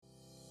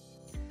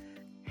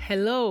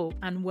Hello,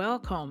 and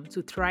welcome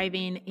to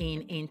Thriving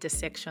in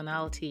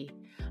Intersectionality,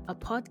 a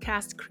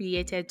podcast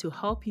created to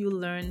help you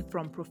learn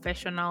from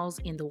professionals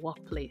in the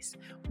workplace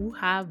who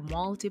have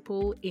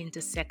multiple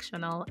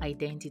intersectional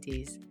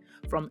identities,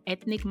 from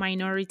ethnic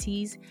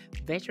minorities,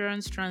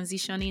 veterans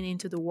transitioning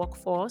into the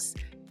workforce,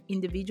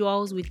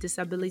 individuals with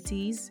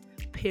disabilities,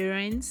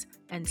 parents,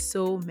 and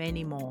so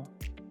many more.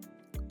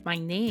 My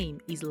name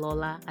is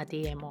Lola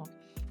Adeyemo.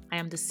 I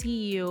am the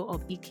CEO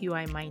of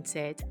EQI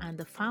Mindset and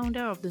the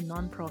founder of the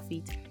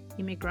nonprofit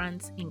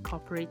Immigrants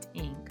Incorporate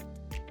Inc.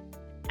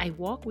 I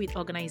work with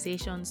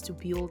organizations to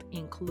build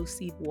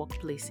inclusive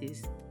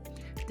workplaces.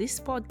 This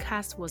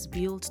podcast was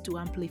built to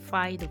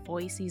amplify the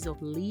voices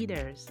of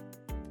leaders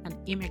and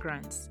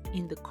immigrants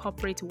in the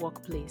corporate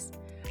workplace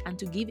and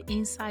to give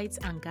insights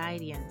and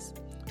guidance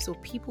so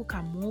people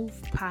can move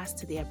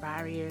past their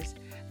barriers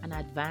and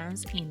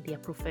advance in their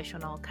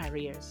professional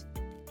careers.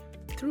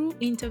 Through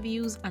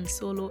interviews and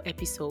solo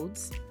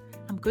episodes,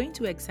 I'm going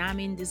to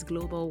examine this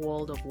global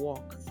world of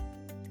work.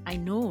 I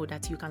know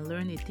that you can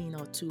learn a thing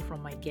or two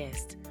from my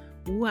guests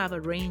who have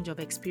a range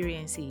of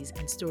experiences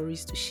and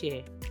stories to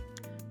share.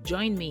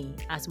 Join me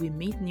as we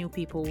meet new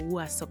people who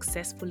are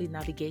successfully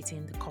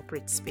navigating the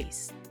corporate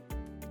space.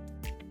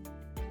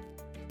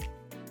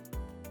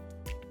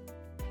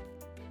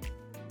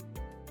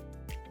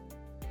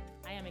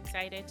 I am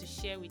excited to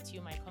share with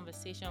you my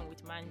conversation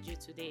with Manju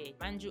today.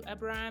 Manju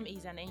Abraham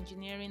is an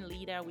engineering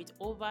leader with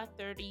over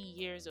 30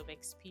 years of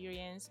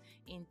experience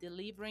in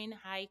delivering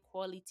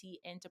high-quality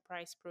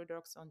enterprise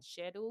products on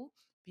schedule,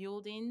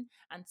 building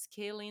and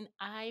scaling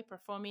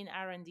high-performing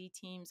R&D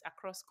teams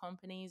across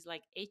companies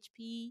like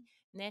HP,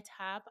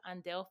 NetApp,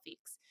 and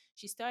Delphix.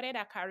 She started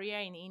her career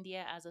in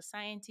India as a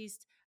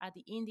scientist at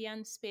the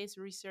Indian Space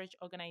Research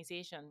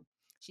Organization.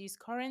 She is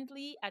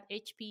currently at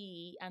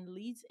HPE and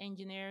leads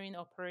engineering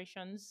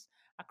operations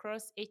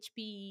across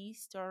HPE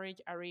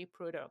storage array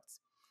products.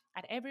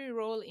 At every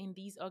role in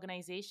these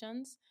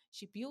organizations,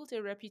 she built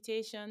a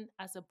reputation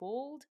as a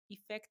bold,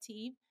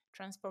 effective,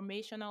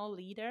 transformational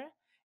leader,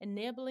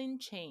 enabling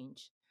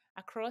change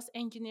across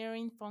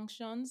engineering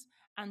functions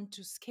and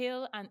to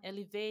scale and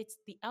elevate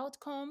the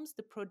outcomes,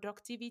 the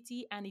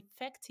productivity, and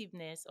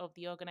effectiveness of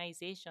the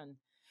organization.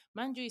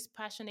 Manju is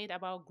passionate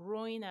about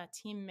growing her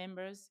team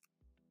members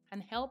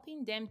and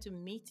helping them to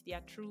meet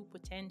their true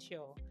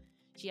potential.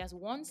 She has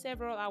won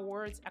several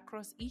awards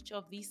across each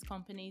of these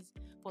companies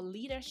for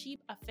leadership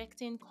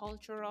affecting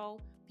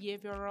cultural,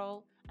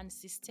 behavioral, and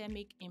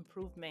systemic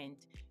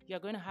improvement. You're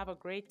going to have a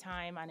great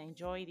time and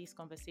enjoy this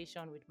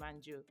conversation with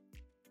Manju.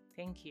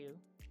 Thank you.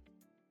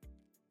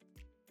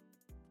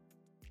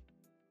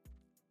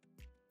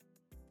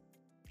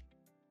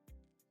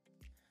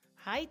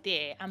 Hi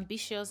there,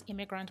 ambitious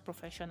immigrant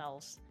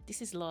professionals.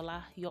 This is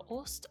Lola, your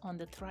host on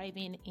the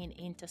Thriving in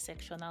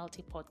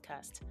Intersectionality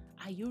podcast.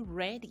 Are you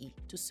ready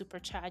to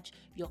supercharge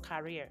your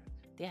career?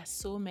 There are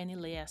so many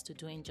layers to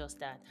doing just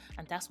that,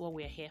 and that's what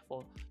we're here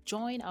for.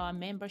 Join our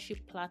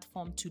membership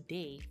platform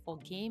today for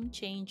game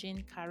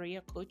changing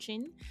career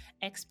coaching,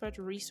 expert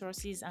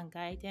resources and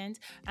guidance,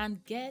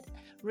 and get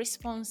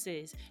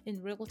responses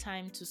in real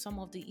time to some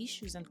of the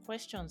issues and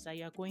questions that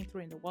you're going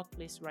through in the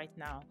workplace right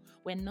now.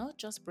 We're not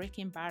just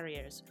breaking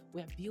barriers,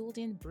 we're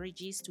building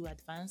bridges to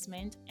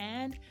advancement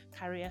and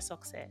career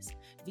success.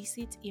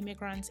 Visit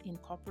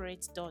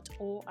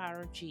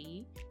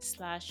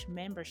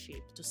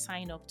immigrantincorporate.org/membership to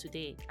sign up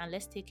today, and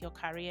let's take your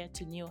career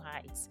to new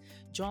heights.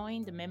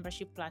 Join the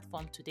membership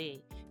platform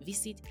today.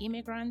 Visit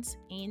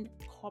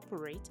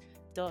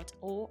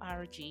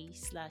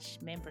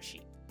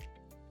immigrantincorporate.org/membership.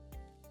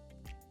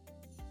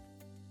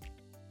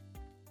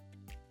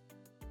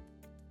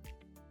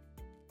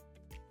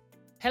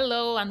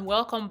 Hello, and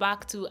welcome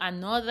back to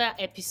another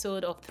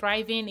episode of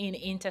Thriving in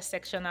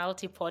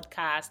Intersectionality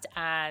podcast.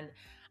 And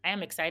I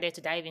am excited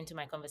to dive into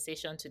my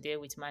conversation today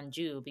with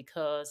Manju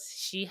because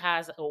she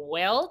has a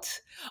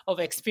wealth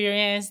of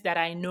experience that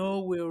I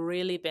know will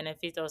really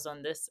benefit us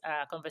on this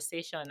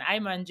conversation. Hi,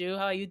 Manju.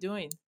 How are you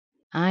doing?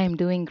 I'm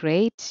doing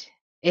great.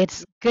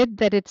 It's good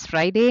that it's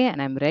Friday and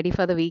I'm ready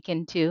for the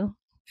weekend too.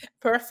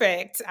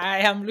 Perfect. I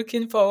am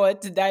looking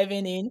forward to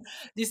diving in.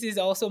 This is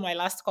also my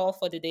last call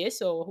for the day,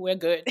 so we're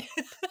good.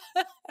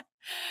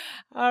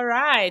 All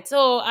right.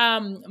 So,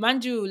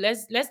 Manju,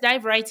 let's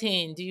dive right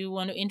in. Do you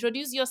want to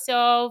introduce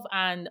yourself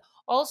and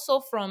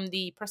also from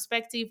the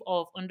perspective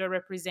of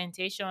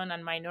underrepresentation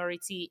and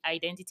minority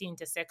identity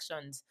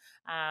intersections?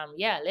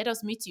 Yeah, let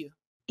us meet you.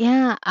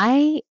 Yeah,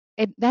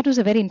 that was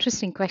a very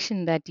interesting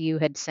question that you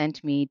had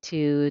sent me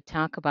to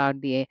talk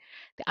about the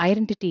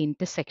identity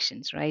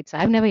intersections, right? So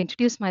I've never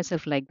introduced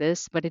myself like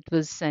this, but it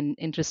was an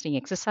interesting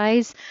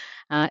exercise,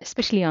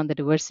 especially on the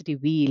diversity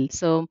wheel.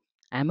 So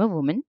I'm a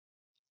woman,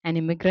 an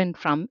immigrant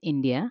from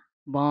India,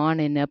 born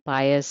in a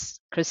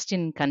pious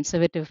Christian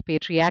conservative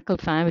patriarchal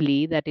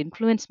family that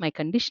influenced my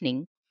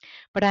conditioning,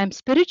 but I'm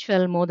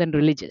spiritual more than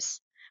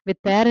religious,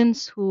 with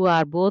parents who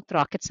are both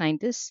rocket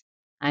scientists.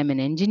 I'm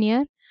an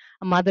engineer,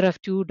 a mother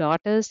of two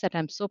daughters that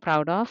I'm so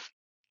proud of,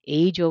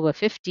 age over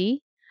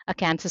 50, a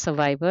cancer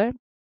survivor,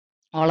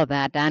 all of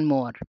that and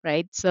more,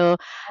 right? So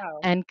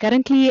Wow. and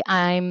currently,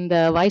 I'm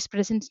the vice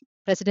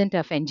president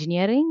of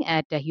engineering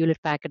at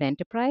Hewlett Packard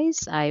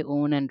Enterprise. I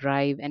own and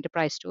drive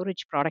enterprise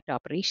storage product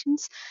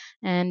operations.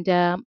 And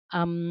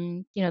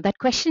that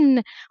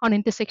question on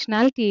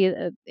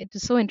intersectionality, it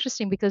is so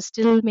interesting because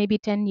still maybe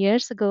 10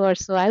 years ago or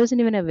so, I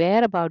wasn't even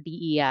aware about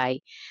DEI.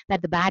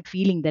 That the bad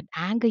feeling, that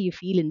anger you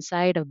feel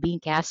inside of being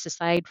cast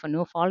aside for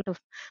no fault of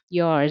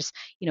yours,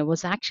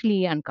 was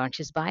actually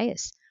unconscious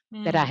bias,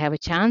 that I Mm, have a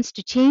chance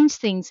to change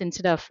things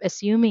instead of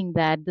assuming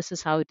that this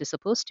is how it is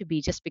supposed to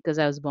be just because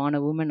I was born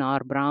a woman or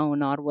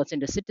brown or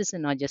wasn't a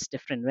citizen or just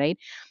different, right?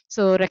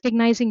 So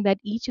recognizing that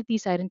each of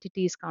these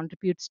identities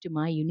contributes to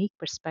my unique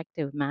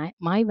perspective,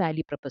 my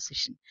value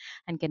proposition,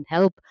 and can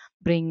help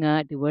bring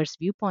a diverse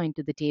viewpoint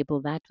to the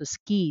table, that was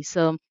key.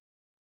 So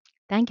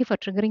thank you for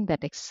triggering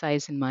that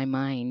exercise in my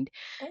mind.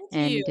 thank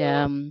you.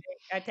 And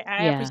I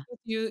yeah, appreciate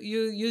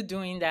you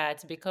doing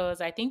that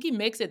because I think it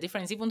makes a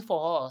difference even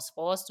for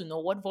us to know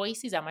what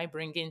voices am I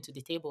bringing to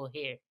the table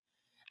here,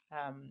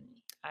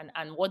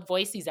 and what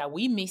voices are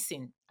we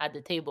missing at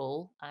the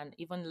table, and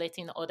even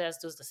letting others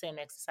do the same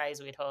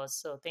exercise with us.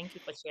 So thank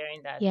you for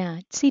sharing that. yeah.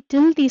 See,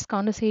 till these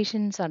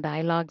conversations or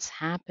dialogues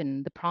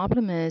happen, the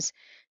problem is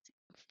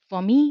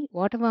for me,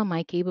 whatever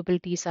my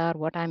capabilities are,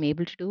 what I'm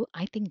able to do,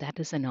 I think that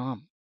is a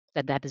norm.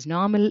 That is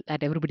normal,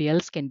 that everybody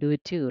else can do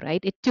it too,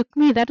 right? It took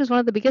me, that is one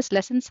of the biggest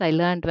lessons I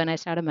learned when I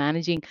started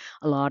managing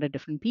a lot of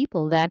different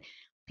people, that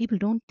people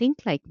don't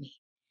think like me.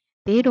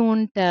 They Mm,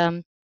 don't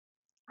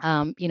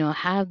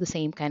have the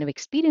same kind of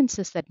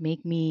experiences that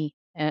make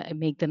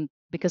them,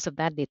 because of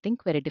that they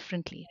think very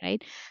differently,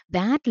 right?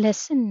 That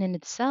lesson in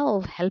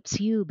itself helps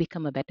you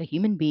become a better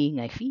human being,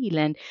 I feel,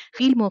 and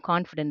feel more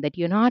confident that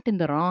you're not in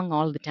the wrong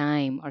all the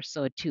time or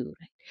so too,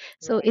 right?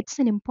 So right. it's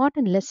an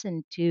important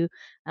lesson to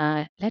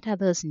let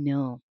others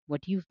know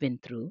what you've been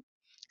through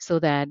so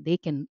that they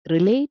can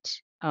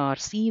relate or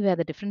see where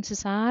the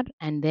differences are,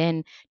 and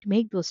then to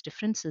make those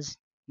differences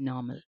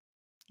normal.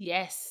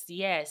 Yes,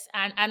 yes.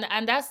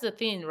 And that's the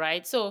thing,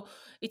 right? So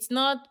it's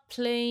not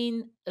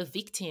playing a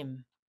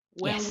victim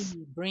when Yes,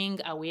 we bring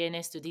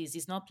awareness to this.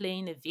 It's not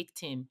playing a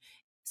victim.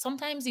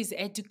 Sometimes it's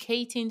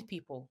educating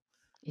people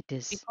it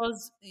is.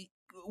 because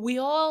we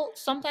all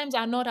sometimes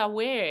are not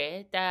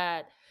aware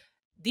that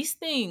these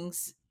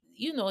things,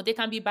 they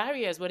can be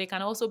barriers, but they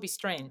can also be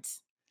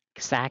strengths.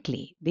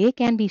 Exactly. They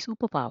can be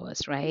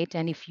superpowers, right?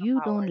 And if you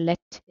don't Powers. let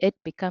it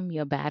become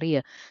your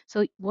barrier.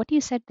 So, what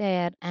you said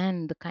there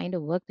and the kind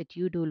of work that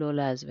you do,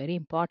 Lola, is very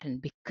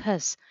important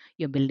because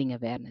you're building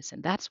awareness.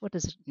 And that's what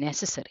is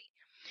necessary.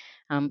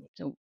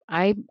 So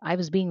I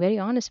was being very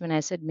honest when I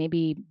said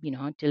maybe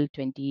till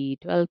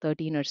 2012,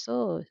 13 or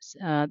so.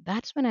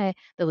 That's when I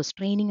there was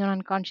training on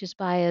unconscious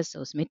bias. There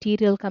was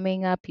material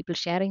coming up, people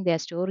sharing their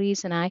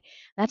stories, and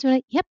that's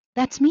when yep,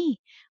 that's me.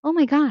 Oh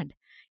my God,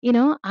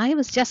 I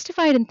was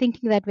justified in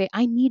thinking that way.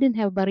 I needn't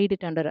have buried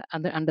it under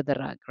the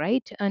rug,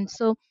 right? And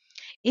so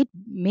it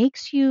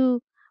makes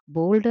you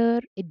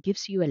bolder. It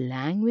gives you a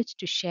language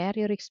to share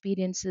your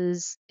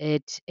experiences.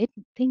 It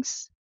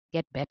things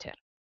get better.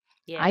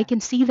 I Yeah. can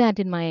see that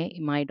in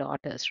my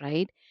daughters,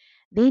 right?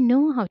 They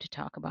know how to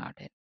talk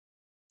about it.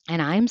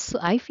 And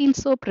I feel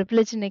so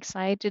privileged and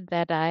excited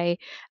that I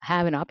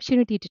have an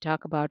opportunity to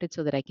talk about it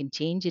so that I can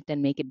change it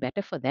and make it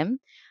better for them.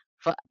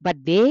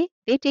 But they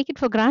take it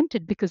for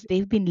granted because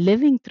they've been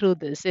living through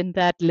this in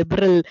that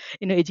liberal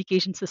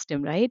education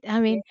system, right? I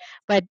Yeah. mean,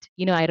 but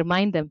I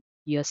remind them,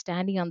 you're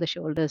standing on the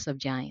shoulders of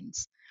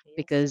giants. Yes.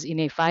 Because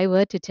if I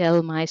were to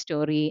tell my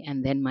story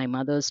and then my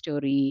mother's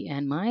story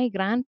and my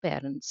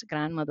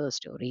grandmother's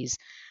stories,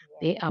 Yeah.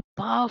 they are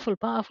powerful,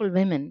 powerful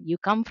women. You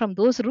come from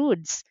those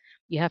roots.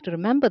 You have to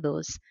remember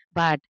those.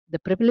 But the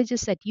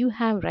privileges that you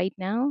have right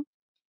now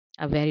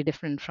are very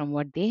different from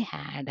what they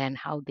had and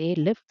how they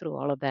lived through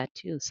all of that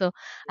too. So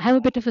I have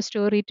a bit of a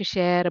story to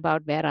share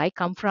about where I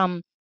come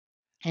from.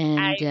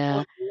 I And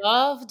would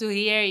love to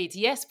hear it.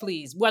 Yes,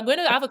 please. We're going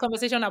to have a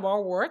conversation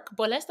about work,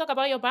 but let's talk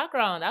about your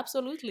background.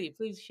 Absolutely.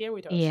 Please share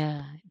with us.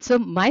 yeah. So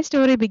my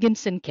story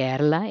begins in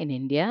Kerala in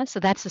India. So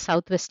that's the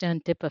southwestern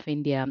tip of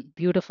India.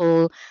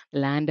 Beautiful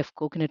land of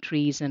coconut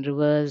trees and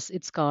rivers.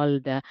 It's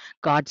called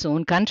God's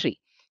own country.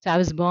 So I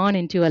was born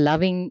into a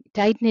loving,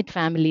 tight-knit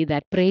family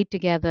that prayed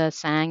together,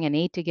 sang and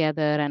ate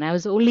together. And I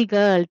was the only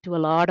girl to a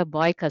lot of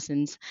boy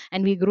cousins.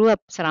 And we grew up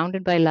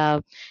surrounded by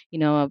love,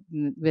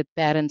 with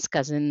parents,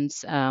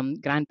 cousins,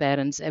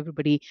 grandparents,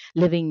 everybody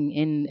living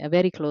in a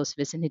very close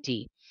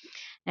vicinity.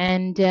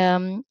 And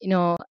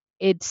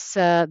it's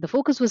the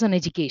focus was on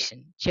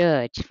education,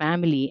 church,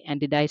 family, and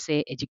did I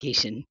say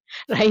education?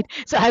 Right.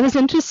 So I was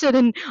interested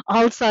in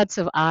all sorts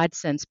of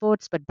arts and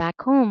sports, but back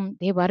home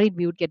they worried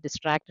we would get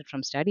distracted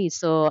from studies,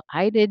 so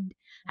I did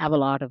have a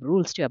lot of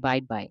rules to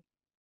abide by.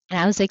 And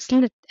I was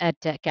excellent at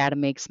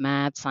academics,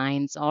 math,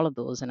 science, all of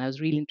those, and I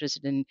was really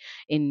interested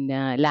in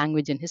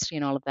language and history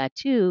and all of that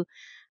too.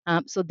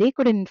 So they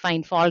couldn't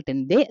find fault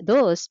in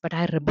those, but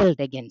I rebelled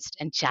against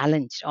and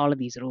challenged all of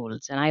these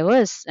rules. And I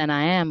was, and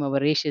I am a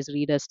voracious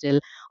reader still,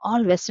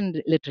 all Western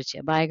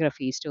literature,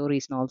 biographies,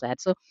 stories, and all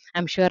that. So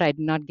I'm sure I did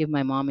not give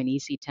my mom an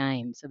easy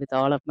time. So with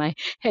all of my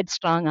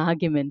headstrong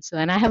arguments. So,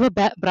 and I have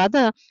a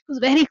brother who's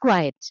very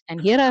quiet. And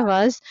here I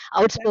was,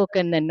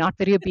 outspoken and not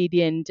very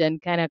obedient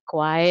and kind of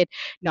quiet,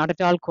 not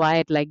at all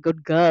quiet like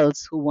good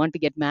girls who want to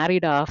get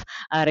married off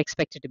are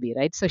expected to be,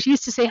 right? So she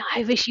used to say,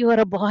 I wish you were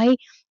a boy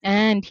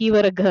and he were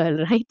a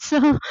girl, right?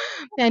 So,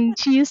 and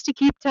she used to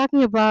keep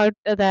talking about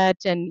that.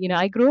 And,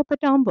 I grew up a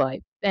tomboy.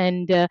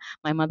 And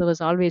my mother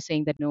was always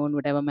saying that no one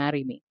would ever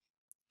marry me.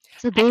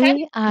 So I can't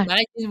they are.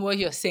 imagine what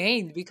you're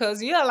saying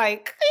because you're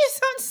like, you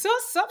sound so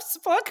soft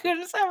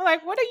spoken. So I'm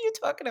like, what are you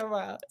talking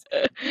about?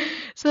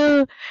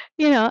 So,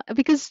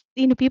 because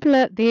people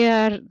are they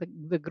are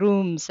the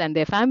grooms and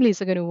their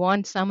families are going to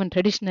want someone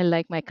traditional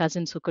like my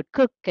cousins who could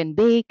cook and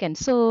bake and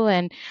sew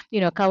and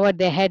covered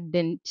their head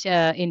in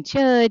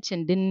church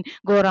and didn't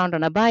go around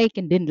on a bike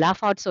and didn't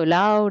laugh out so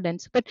loud.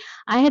 And but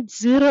I had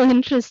zero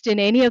interest in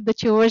any of the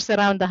chores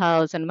around the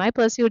house, and my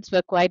pursuits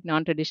were quite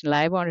non-traditional.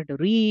 I wanted to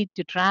read,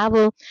 to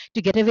travel,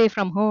 to get away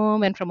from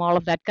home and from all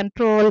of that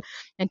control,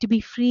 and to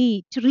be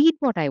free to read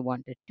what I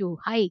wanted, to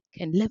hike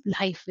and live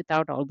life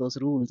without all those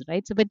rules,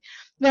 right? So, but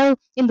well,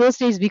 in those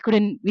days we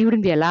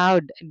wouldn't be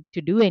allowed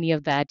to do any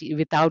of that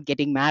without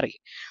getting married.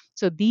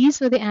 So these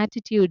were the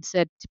attitudes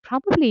that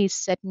probably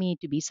set me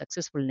to be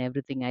successful in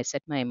everything I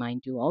set my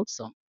mind to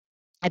also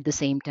at the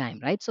same time,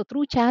 right? So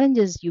through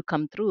challenges you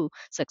come through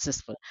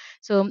successful.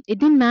 So it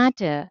didn't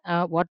matter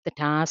what the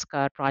task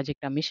or project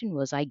or mission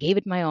was. I gave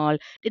it my all,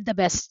 did the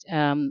best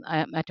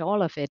at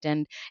all of it,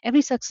 and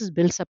every success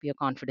builds up your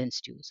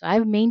confidence too. So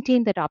I've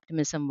maintained that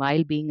optimism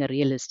while being a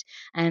realist,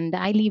 and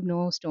I leave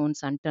no stones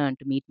unturned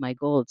to meet my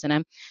goals. And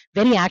I'm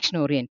very action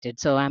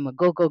oriented, so I'm a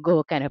go go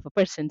go kind of a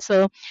person.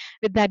 So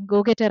with that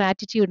go getter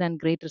attitude and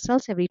great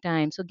results every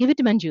time, so give it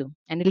to Manju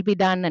and it'll be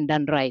done and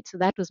done right. So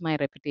that was my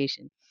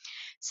reputation.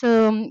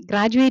 So,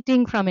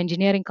 graduating from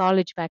engineering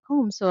college back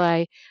home, so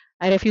I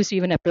refused to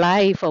even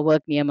apply for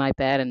work near my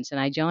parents, and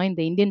I joined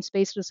the Indian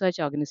Space Research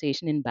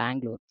Organization in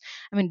Bangalore.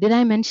 I mean, did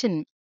I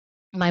mention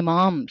my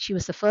mom? She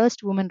was the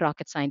first woman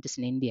rocket scientist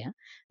in India.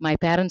 My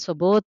parents were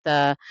both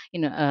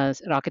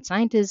rocket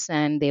scientists,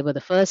 and they were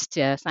the first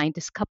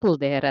scientist couple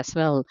there as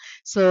well.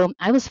 So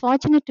I was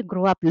fortunate to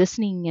grow up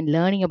listening and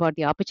learning about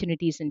the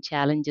opportunities and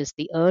challenges,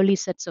 the early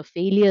sets of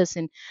failures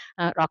in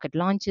rocket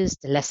launches,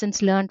 the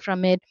lessons learned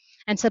from it,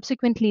 and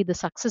subsequently the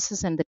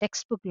successes and the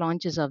textbook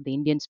launches of the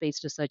Indian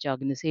Space Research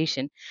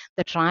Organization,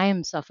 the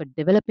triumphs of a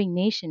developing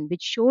nation,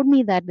 which showed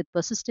me that with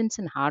persistence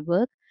and hard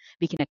work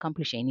we can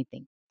accomplish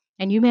anything.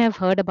 And you may have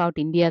heard about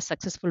India's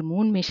successful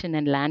moon mission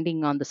and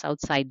landing on the south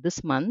side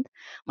this month.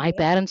 My Yeah.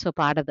 parents were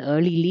part of the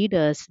early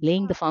leaders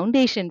laying the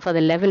foundation for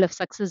the level of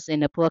success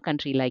in a poor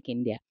country like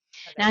India.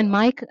 Oh, that's And awesome.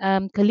 my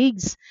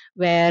colleagues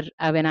were,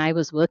 when I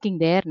was working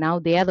there, now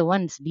they are the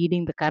ones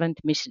leading the current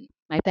mission.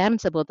 My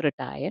parents are both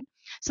retired.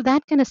 So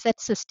that kind of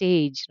sets the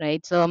stage,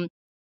 right? So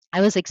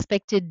I was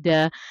expected,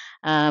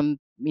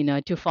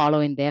 to follow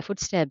in their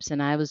footsteps,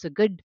 and I was a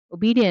good,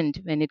 obedient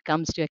when it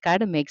comes to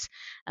academics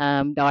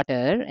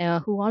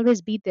daughter who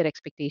always beat their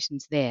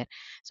expectations there.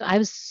 So I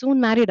was soon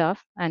married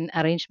off, an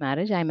arranged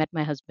marriage. I met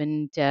my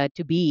husband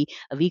to be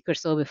a week or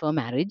so before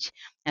marriage,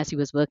 as he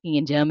was working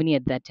in Germany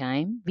at that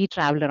time. We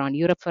traveled around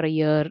Europe for a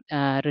year,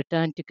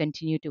 returned to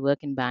continue to work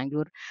in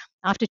Bangalore.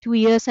 After 2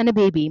 years and a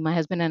baby, my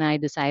husband and I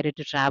decided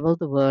to travel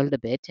the world a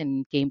bit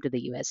and came to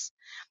the US.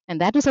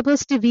 And that was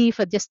supposed to be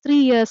for just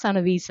 3 years on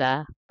a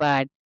visa,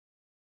 but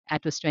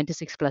that was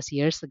 26 plus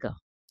years ago.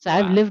 So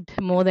I've Wow. lived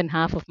more than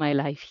half of my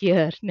life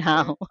here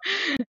now.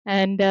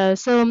 And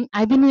so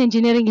I've been an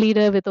engineering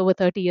leader with over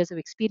 30 years of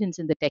experience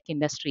in the tech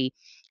industry,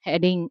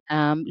 heading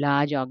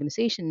large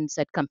organizations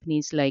at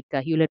companies like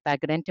Hewlett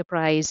Packard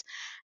Enterprise,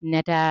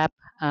 NetApp,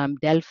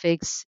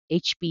 Delphix,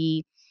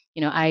 HP.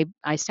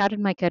 I started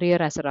my career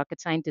as a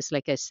rocket scientist,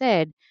 like I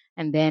said,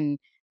 and then,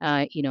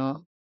 uh, you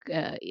know,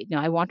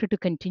 I wanted to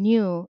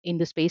continue in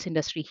the space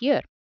industry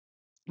here.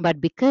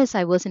 But because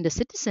I wasn't a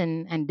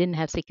citizen and didn't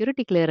have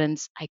security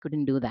clearance, I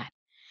couldn't do that.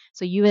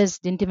 So US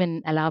didn't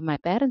even allow my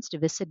parents to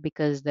visit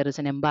because there is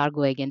an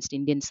embargo against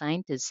Indian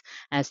scientists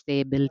as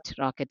they built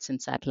rockets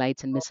and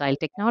satellites and missile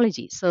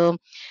technology. So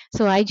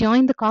I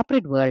joined the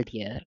corporate world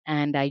here,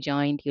 and I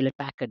joined Hewlett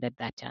Packard at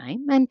that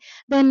time, and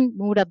then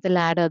moved up the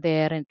ladder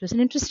there, and it was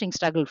an interesting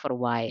struggle for a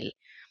while.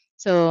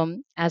 So,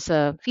 as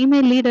a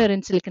female leader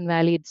in Silicon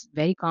Valley, it's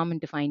very common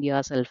to find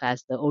yourself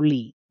as the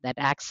only that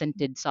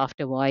accented,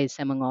 softer voice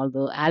among all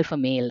the alpha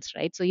males,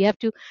 right? So, you have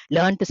to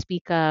learn to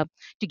speak up,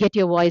 to get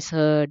your voice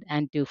heard,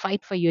 and to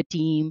fight for your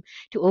team,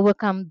 to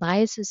overcome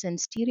biases and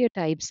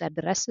stereotypes that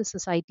the rest of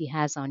society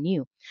has on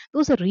you.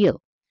 Those are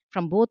real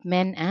from both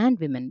men and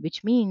women,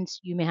 which means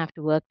you may have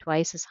to work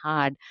twice as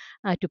hard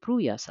to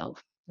prove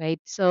yourself, right?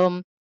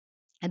 So,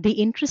 the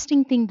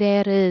interesting thing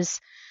there is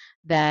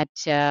that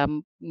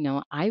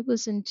I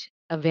wasn't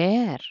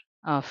aware.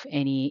 of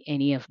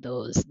any of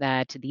those,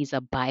 that these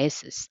are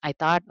biases. I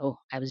thought, oh,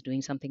 I was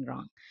doing something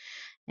wrong.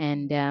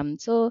 And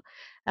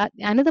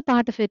another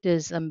part of it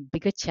is a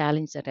bigger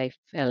challenge that I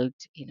felt.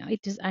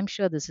 It is. I'm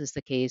sure this is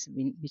the case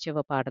in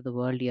whichever part of the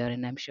world you're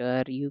in. I'm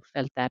sure you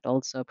felt that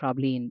also,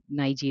 probably in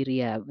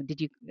Nigeria.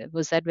 Did you?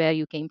 Was that where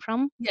you came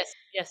from? Yes,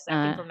 yes, I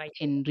came from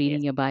In Nigeria.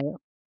 reading Yes. your bio.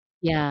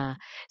 Yeah.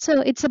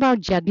 So it's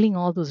about juggling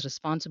all those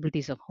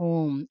responsibilities of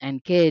home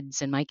and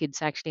kids. And my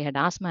kids actually had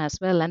asthma as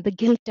well. And the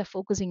guilt of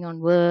focusing on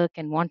work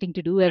and wanting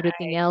to do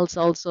everything Right. else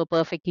also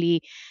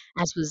perfectly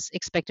as was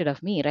expected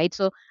of me, right?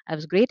 So I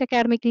was great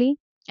academically.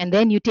 And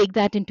then you take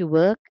that into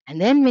work. And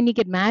then when you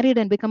get married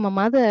and become a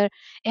mother,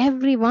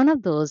 every one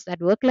of those, that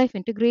work life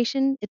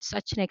integration, it's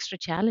such an extra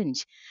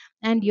challenge.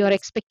 And your Yes.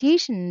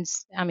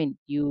 expectations, I mean,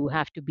 you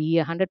have to be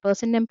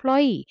 100%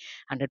 employee,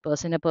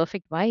 100% a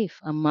perfect wife,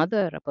 a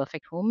mother, a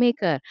perfect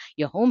homemaker.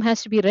 Your home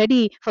has to be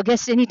ready for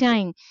guests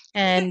anytime.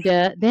 And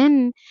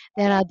then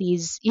there are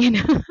these,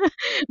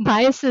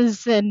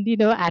 biases and,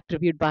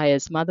 attribute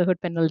bias, motherhood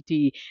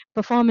penalty,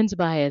 performance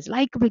bias,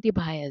 likability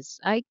bias.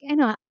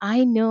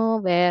 I know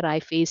where I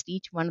faced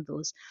each one of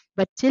those.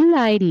 But till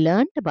I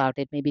learned about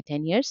it maybe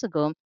 10 years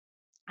ago,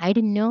 I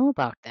didn't know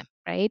about them,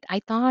 right?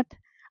 I thought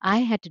I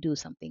had to do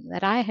something,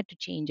 that I had to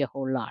change a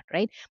whole lot,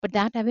 right? But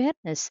that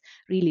awareness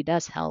really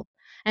does help.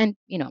 And,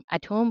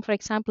 at home, for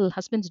example,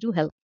 husbands do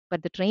help.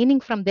 But the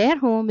training from their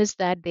home is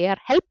that they are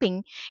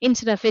helping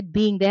instead of it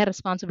being their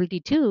responsibility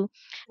too,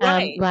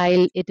 Right.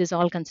 while it is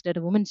all considered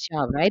a woman's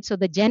job, right? So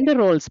the gender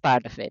roles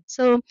part of it.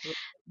 So Yeah.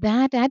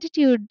 that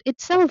attitude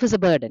itself is a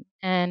burden.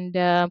 And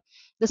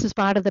this is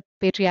part of the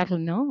patriarchal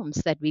norms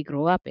that we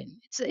grow up in.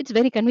 It's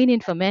very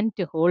convenient for men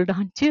to hold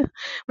on to,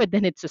 but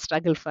then it's a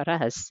struggle for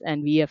us,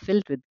 and we are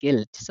filled with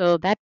guilt. So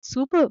that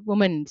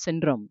superwoman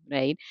syndrome,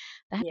 right?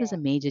 That was Yeah. a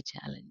major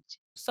challenge.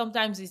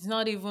 Sometimes it's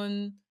not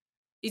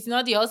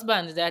the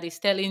husband that is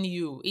telling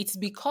you. It's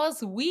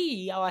because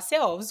we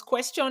ourselves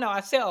question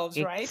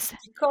ourselves, right? Ex-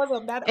 Because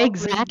of that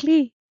upbringing.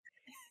 exactly.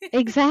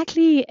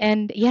 Exactly.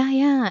 And yeah,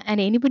 yeah.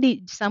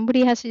 And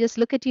somebody has to just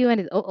look at you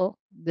and, oh,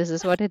 this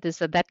is what it is.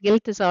 So that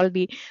guilt is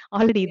already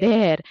Yeah.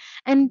 there.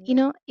 And,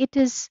 Yeah. it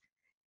is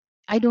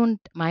I don't,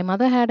 my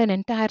mother had an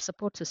entire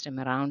support system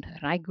around her.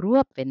 I grew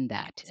up in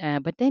that.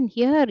 But then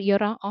here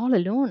you're all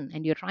alone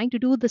and you're trying to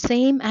do the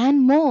same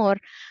and more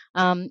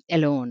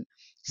alone.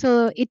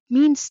 So it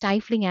means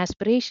stifling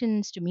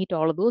aspirations to meet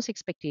all of those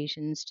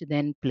expectations, to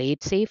then play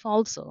it safe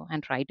also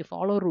and try to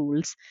follow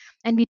rules.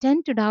 And we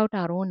tend to doubt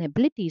our own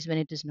abilities when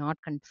it is not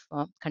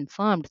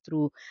confirmed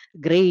through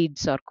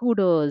grades or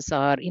kudos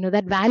or,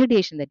 that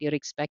validation that you're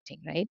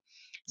expecting, right?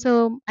 Yeah.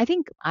 So I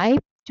think I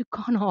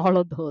took on all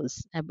of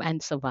those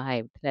and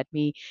survived.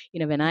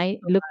 When You I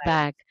look survive.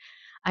 back,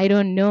 I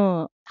don't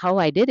know how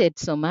I did it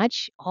so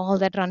much. All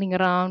that running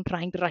around,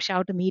 trying to rush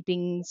out of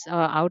meetings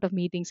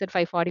at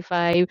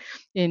 5:45,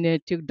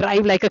 to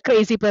drive like a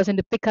crazy person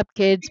to pick up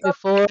kids Pick up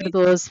before kids.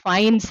 those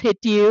fines hit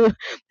you.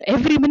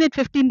 Every minute,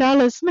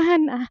 $15,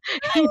 man.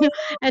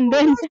 And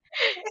then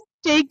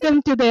take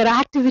them to their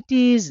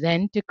activities,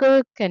 then to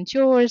cook and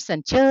chores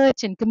and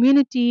church and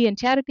community and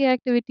charity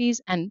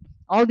activities, and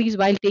all these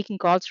while taking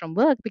calls from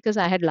work because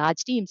I had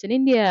large teams in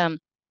India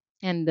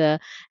and the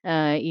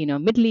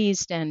Middle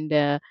East and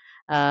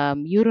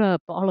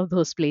Europe, all of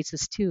those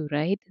places too,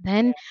 right?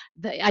 Then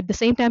at the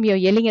same time, you're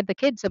yelling at the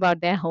kids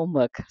about their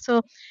homework.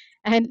 So,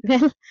 and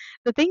well,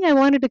 the thing I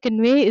wanted to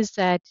convey is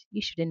that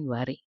you shouldn't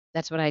worry.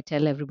 That's what I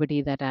tell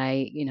everybody that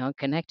I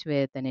connect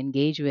with and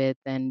engage with,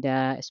 and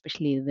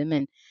especially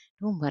women.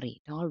 Don't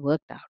worry, it all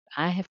worked out.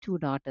 I have two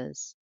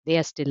daughters. They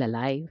are still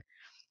alive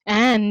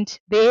and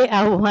they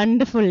are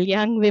wonderful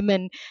young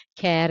women,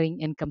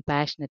 caring and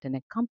compassionate and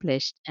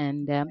accomplished.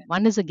 And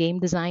one is a game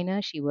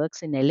designer. She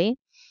works in LA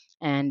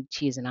and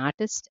she is an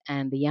artist.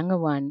 And the younger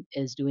one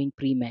is doing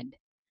pre med.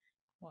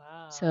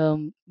 Wow.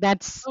 So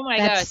that's Oh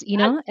my gosh. that's you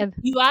know uh,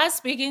 You are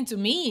speaking to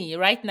me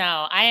right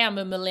now. I am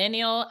a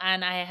millennial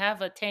and I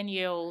have a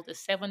 10-year-old, a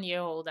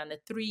 7-year-old, and a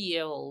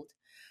 3-year-old.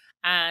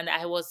 And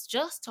I was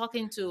just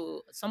talking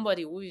to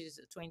somebody who is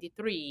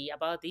 23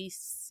 about this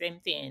same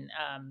thing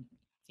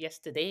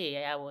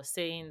yesterday. I was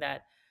saying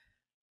that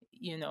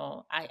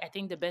I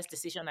think the best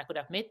decision I could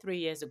have made 3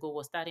 years ago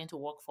was starting to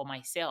work for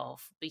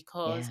myself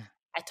because yeah.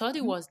 I thought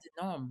it Mhm. was the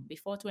norm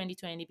before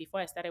 2020. Before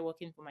I started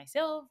working for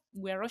myself,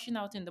 we're rushing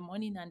out in the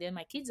morning and then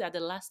my kids are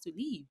the last to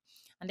leave.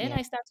 And then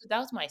I Yep. start to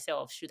doubt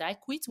myself. Should I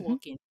quit Mhm.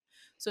 working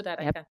so that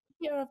I Yep. can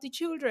take care of the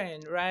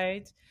children,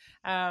 right?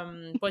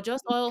 But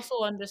just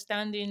also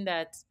understanding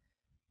that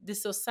the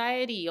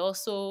society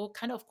also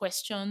kind of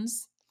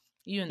questions,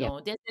 Yep.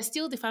 there's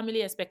still the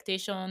family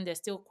expectation. They're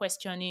still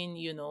questioning,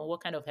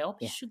 what kind of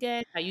help you Yeah. should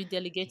get. Are you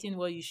delegating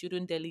what you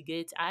shouldn't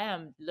delegate? I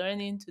am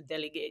learning to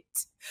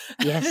delegate.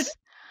 Yes.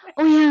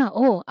 Oh yeah.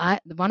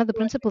 One of the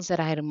principles that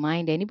I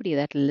remind anybody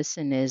that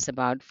listen is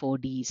about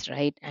 4Ds,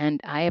 right?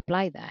 And I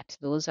apply that.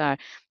 Those are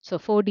so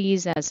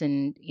 4Ds as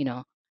in,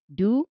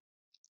 do,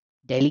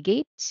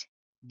 delegate,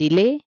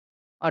 delay,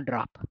 or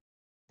drop.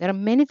 There are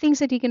many things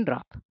that you can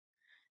drop,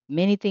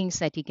 many things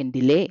that you can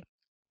delay,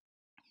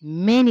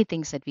 Many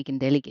things that we can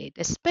delegate,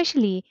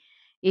 especially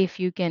if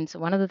you can. So,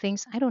 one of the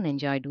things, I don't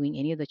enjoy doing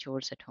any of the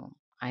chores at home.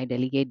 I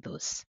delegate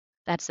those.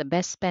 That's the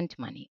best spent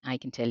money. I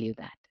can tell you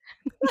that.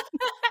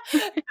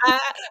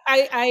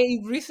 I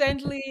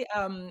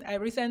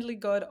recently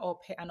got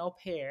an up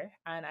hair,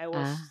 and I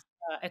Ah, was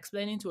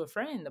explaining to a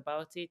friend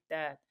about it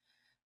that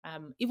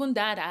even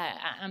that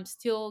I'm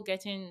still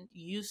getting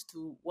used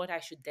to what I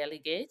should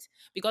delegate,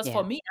 because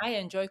for yeah. me, I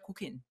enjoy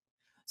cooking.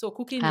 So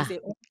cooking is Ah, a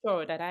home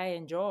chore that I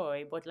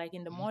enjoy, but like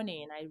in the mhm.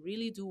 morning, I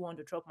really do want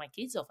to drop my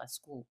kids off at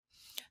school.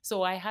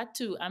 So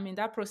I'm in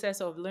that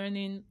process of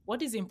learning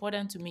what is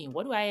important to me.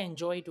 What do I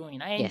enjoy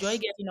doing? I enjoy Yes.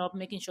 getting up,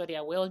 making sure they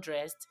are well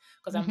dressed,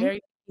 because I'm Hmm. very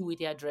picky with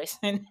their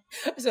dressing.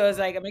 So it's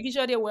like I'm making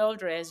sure they're well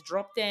dressed,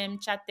 drop them,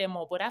 chat them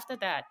up. But after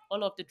that,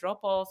 all of the drop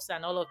offs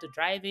and all of the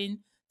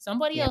driving,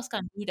 somebody Yep. else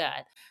can do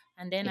that.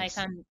 And then I Yes.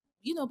 can,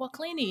 but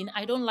cleaning,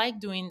 I don't like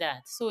doing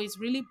that. So it's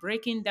really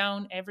breaking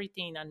down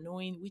everything and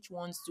knowing which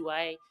ones do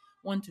I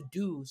want to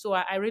do. So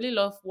I really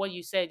love what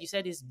you said. You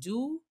said is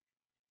do,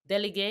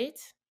 delegate,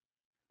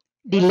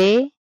 what's the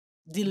Delay,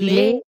 delay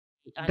delay,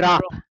 and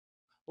drop. drop.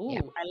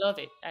 Yep. Oh, I love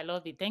it. I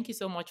love it. Thank you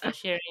so much for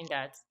sharing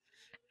that.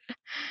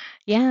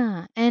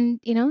 Yeah. And,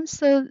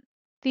 so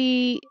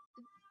the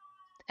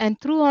And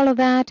through all of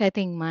that, I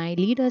think my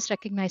leaders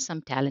recognized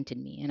some talent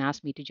in me and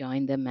asked me to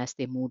join them as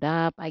they moved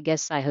up. I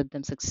guess I helped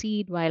them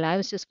succeed while I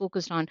was just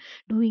focused on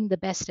doing the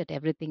best at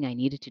everything I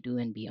needed to do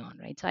and beyond,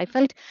 right? So I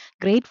felt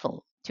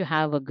grateful to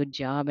have a good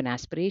job, and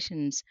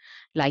aspirations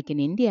like in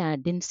India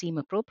didn't seem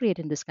appropriate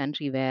in this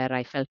country where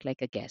I felt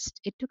like a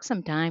guest. It took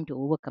some time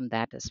to overcome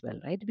that as well,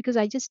 right? Because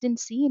I just didn't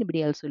see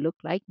anybody else who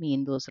looked like me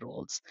in those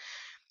roles.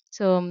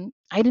 So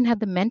I didn't have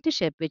the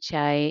mentorship which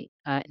I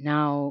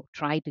now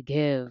try to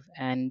give,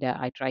 and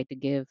I try to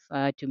give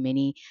to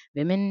many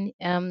women,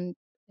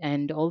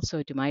 and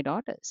also to my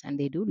daughters. And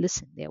they do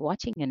listen, they're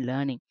watching and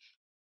learning.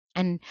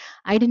 And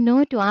I didn't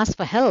know to ask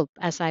for help,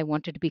 as I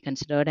wanted to be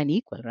considered an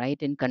equal,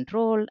 right, in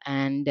control.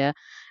 And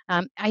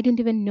I didn't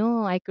even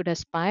know I could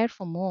aspire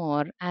for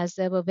more, as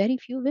there were very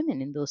few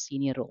women in those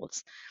senior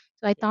roles.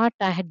 So I Yeah. thought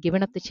I had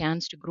given up the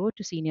chance to grow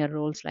to senior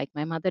roles like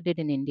my mother did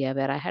in India,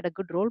 where I had a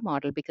good role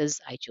model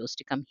because I chose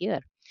to come here.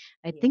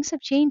 Yeah. Things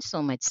have changed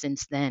so much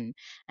since then,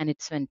 and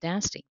it's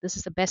fantastic. This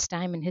is the best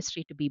time in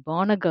history to be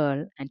born a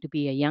girl and to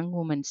be a young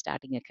woman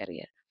starting a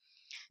career.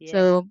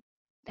 Yes. So,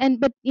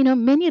 but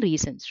many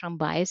reasons, from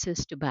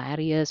biases to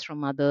barriers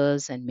from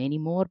others, and many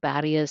more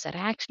barriers that I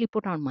actually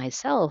put on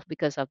myself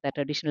because of that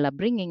traditional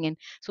upbringing and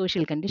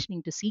social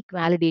conditioning to seek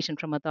validation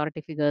from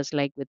authority figures,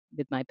 like with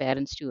my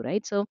parents too,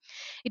 right? So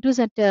it was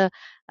at a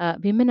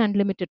Women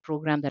Unlimited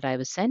program that I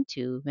was sent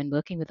to when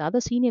working with other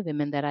senior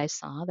women that I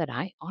saw that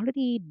I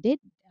already did,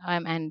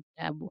 and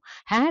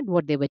had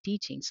what they were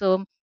teaching.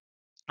 So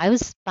I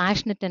was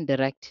passionate and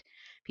direct.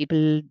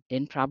 People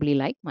didn't probably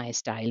like my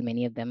style.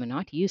 Many of them are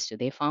not used to.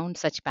 They found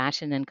such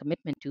passion and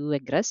commitment too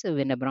aggressive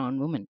in a brown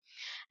woman,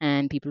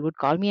 and people would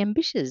call me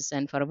ambitious.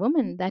 And for a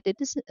woman, that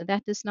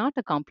is not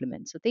a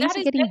compliment. So That things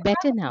are is getting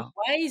better exactly now.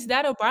 why is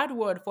that a bad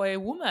word for a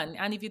woman?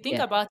 And if you think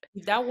Yeah. about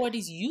if that word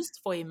is used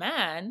for a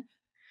man,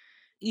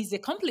 is a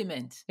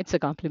compliment. It's a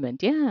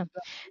compliment, yeah.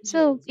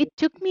 So Ambitious. it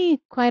took me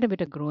quite a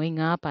bit of growing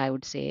up, I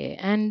would say.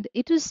 And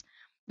it was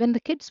when the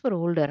kids were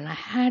older and I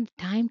had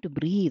time to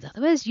breathe.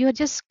 Otherwise, you're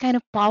just kind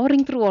of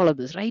powering through all of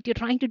this, right? You're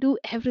trying to do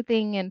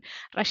everything and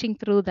rushing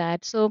through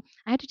that. So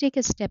I had to take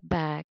a step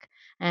back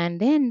and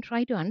then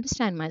try to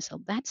understand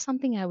myself. That's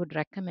something I would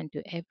recommend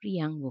to every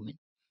young woman.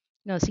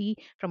 See,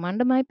 from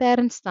under my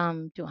parents'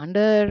 thumb to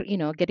under,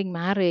 getting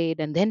married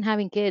and then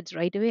having kids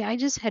right away, I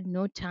just had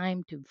no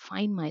time to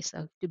find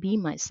myself, to be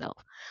myself.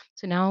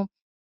 So now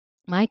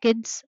my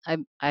kids,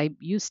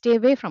 you stay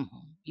away from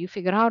home, you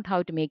figure out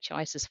how to make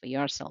choices for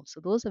yourself. So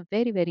those are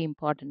very, very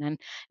important. And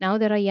now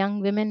there are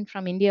young women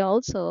from India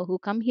also who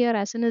come here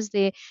as soon as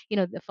they,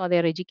 for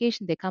their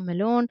education, they come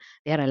alone.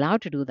 They are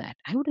allowed to do that.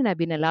 I wouldn't have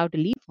been allowed to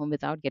leave home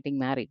without getting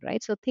married,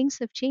 right? So things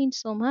have changed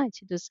so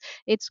much.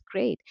 It's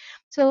great.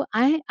 So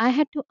I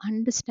had to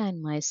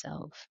understand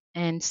myself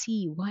and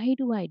see, why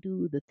do I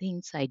do the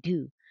things I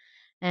do,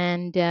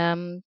 and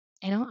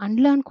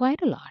unlearn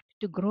quite a lot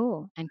to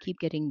grow and keep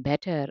getting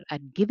better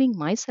at giving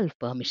myself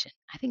permission.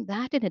 I think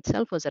that in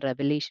itself was a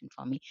revelation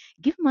for me.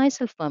 Give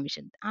myself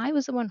permission. I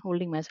was the one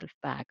holding myself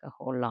back a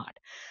whole lot.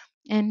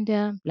 And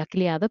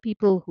luckily, other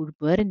people who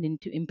weren't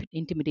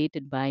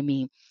intimidated by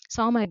me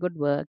saw my good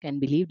work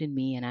and believed in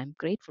me, and I'm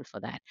grateful for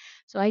that.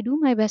 So I do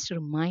my best to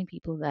remind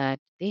people that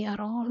they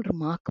are all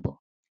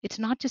remarkable. It's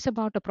not just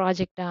about a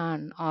project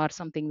done or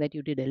something that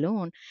you did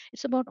alone.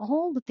 It's about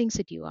all the things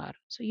that you are.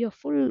 So your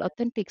full,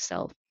 authentic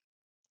self.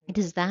 It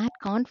is Yes. that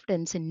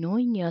confidence in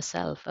knowing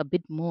yourself a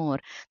bit more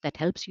that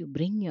helps you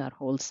bring your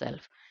whole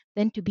self.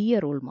 Then to be a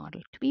role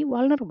model, to be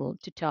vulnerable,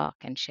 to talk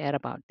and share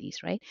about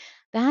these, right?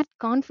 That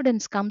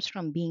confidence comes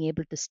from being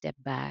able to step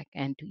back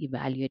and to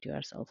evaluate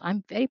yourself.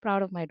 I'm very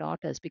proud of my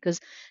daughters because,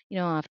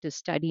 after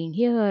studying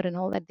here and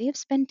all that, they've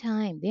spent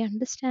time, they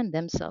understand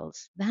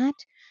themselves. That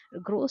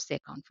grows their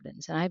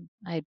confidence. And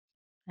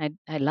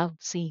I love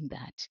seeing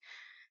that.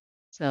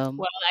 So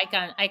Well,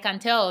 I can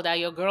tell that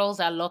your girls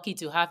are lucky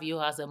to have you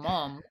as a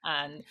mom,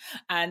 and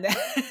and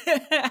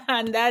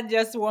that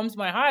just warms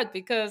my heart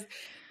because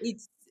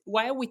it's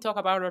why we talk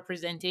about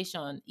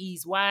representation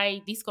is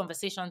why these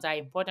conversations are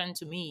important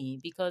to me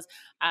because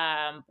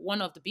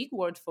one of the big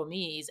words for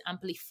me is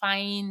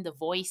amplifying the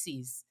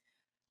voices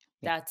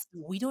yeah, that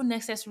we don't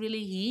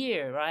necessarily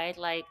hear, right?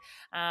 Like,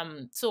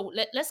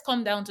 let's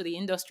come down to the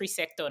industry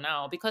sector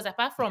now, because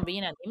apart yeah, from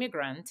being an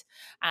immigrant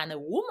and a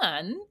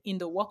woman in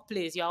the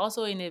workplace, you're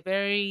also in a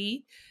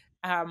very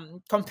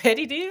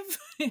competitive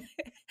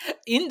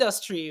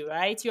industry,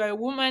 right? You're a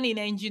woman in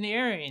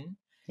engineering,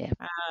 yeah,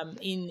 I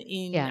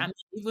yeah. mean,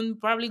 even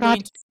probably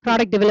going Product to school.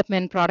 product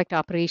development, product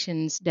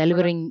operations,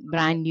 delivering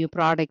brand new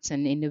products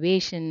and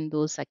innovation,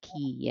 those are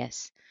key.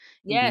 Yes,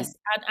 indeed. Yes,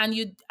 and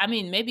you, I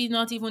mean, maybe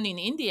not even in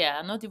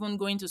India, not even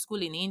going to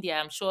school in India.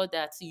 I'm sure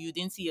that you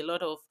didn't see a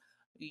lot of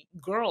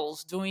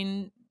girls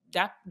doing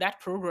that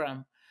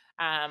program.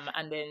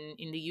 And then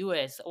in the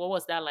US, what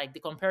was that like? The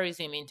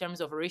comparison in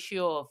terms of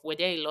ratio of were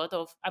there a lot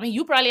of? I mean,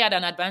 you probably had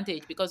an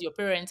advantage because your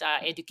parents are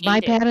My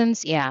educated,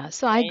 parents, yeah.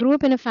 So I right? grew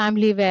up in a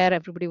family where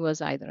everybody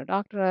was either a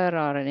doctor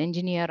or an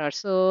engineer or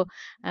so.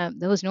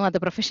 There was no other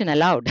profession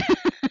allowed.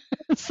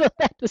 So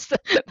that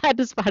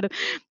was part of.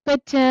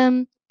 But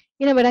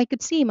but I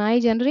could see my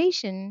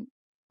generation,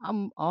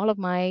 all of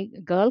my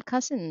girl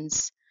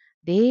cousins,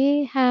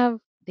 they have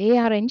they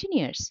are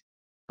engineers.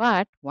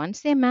 But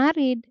once they're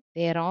married,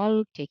 they're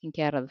all taking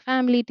care of the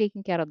family,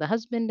 taking care of the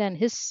husband and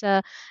his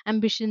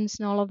ambitions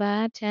and all of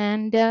that.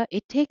 And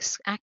it takes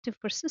active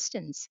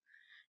persistence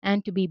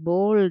and to be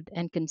bold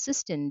and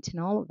consistent and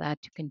all of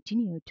that to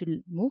continue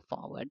to move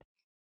forward.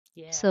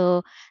 Yeah.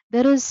 So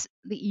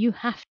you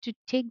have to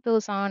take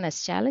those on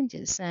as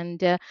challenges.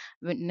 And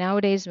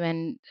nowadays,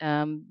 when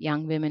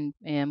young women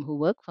who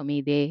work for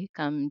me, they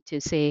come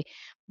to say,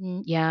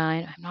 "Yeah,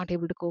 I'm not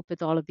able to cope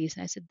with all of these."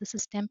 And I said, "This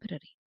is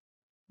temporary.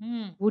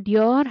 Hmm. Would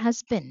your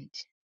husband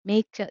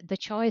make the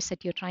choice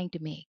that you're trying to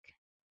make?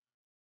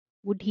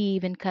 Would he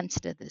even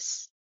consider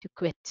this to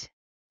quit?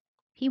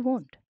 He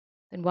won't.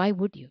 Then why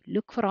would you?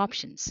 Look for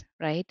options,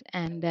 right?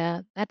 And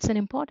that's an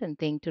important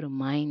thing to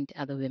remind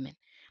other women.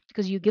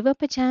 Because you give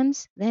up a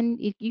chance, then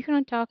you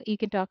can talk. You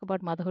can talk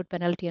about motherhood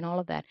penalty and all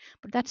of that,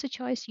 but that's a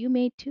choice you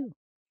made too.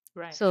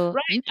 Right. So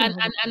Right. you can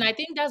And I overcome.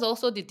 think that's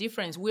also the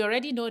difference. We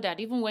already know that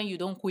even when you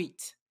don't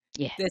quit,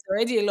 Yeah, there's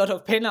already a lot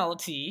of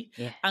penalty.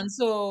 yeah, And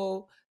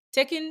so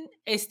taking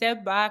a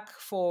step back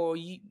for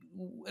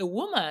a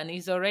woman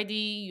is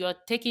already, you're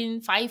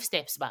taking 5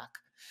 steps back.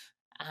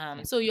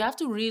 yeah. So you have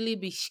to really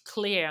be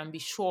clear and be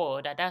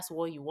sure that that's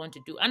what you want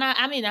to do. And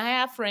I mean, I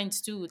have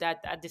friends too that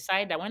I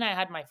decided that when I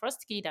had my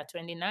first kid at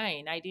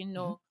 29, I didn't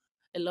Mhm. know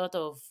a lot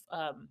of,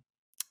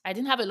 I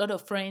didn't have a lot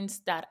of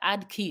friends that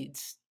had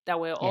kids that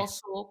were Yeah.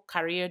 also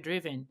career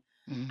driven.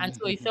 And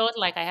so it Mhm. felt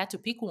like I had to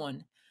pick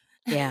one.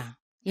 Yeah.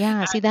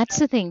 Yeah. See, that's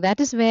the thing. That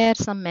is where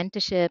some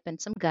mentorship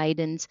and some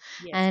guidance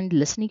Yes. and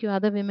listening to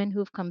other women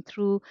who've come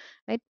through,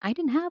 right? I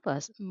didn't have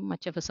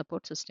much of a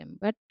support system,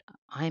 but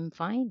I'm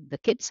fine. The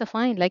kids are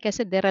fine. Like I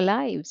said, they're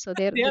alive, so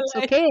They're it's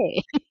like,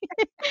 okay.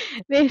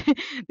 they,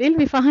 they'll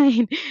be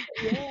fine.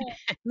 yeah.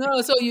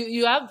 No, so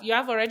you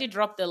have already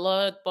dropped a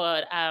lot,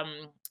 but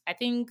I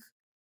think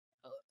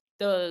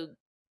the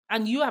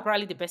and you are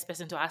probably the best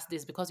person to ask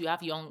this because you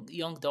have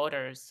young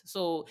daughters.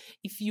 So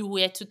if you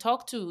were to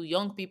talk to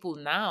young people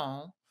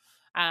now,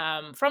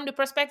 from the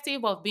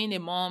perspective of being a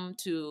mom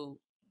to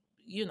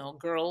young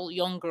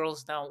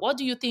girls now, what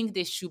do you think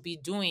they should be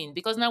doing?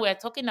 Because now we're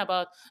talking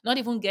about not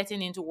even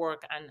getting into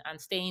work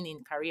and staying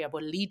in career,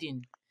 but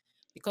leading,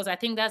 because I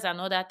think that's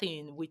another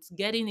thing with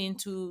getting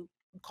into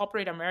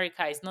corporate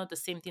America is not the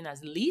same thing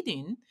as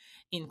leading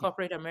in Yeah.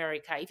 corporate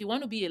America. If you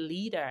want to be a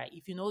leader,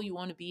 if you know you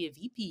want to be a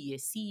VP, a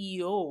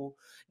CEO,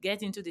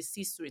 get into the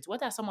C-suite,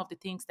 what are some of the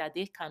things that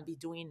they can be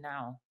doing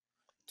now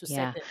to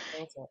set Yeah.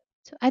 themselves up?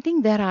 So I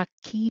think there are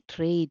key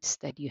traits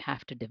that you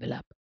have to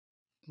develop.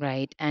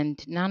 Right,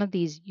 and none of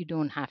these, you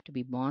don't have to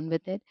be born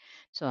with it.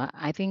 So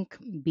I think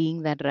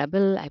being that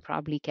rebel, I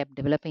probably kept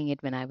developing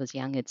it when I was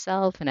young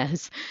itself. And I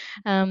was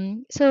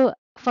so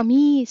for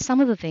me,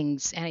 some of the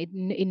things,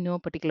 and in no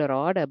particular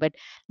order, but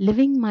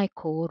living my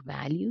core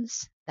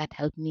values that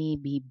help me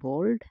be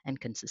bold and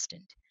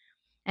consistent.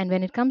 And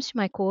when it comes to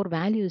my core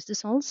values,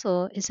 this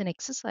also is an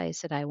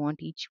exercise that I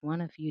want each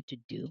one of you to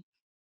do.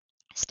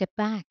 Step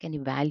back and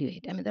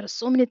evaluate. I mean, there are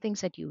so many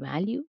things that you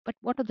value, but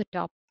what are the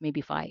top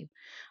maybe five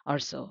or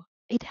so?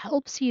 It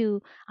helps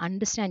you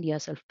understand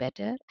yourself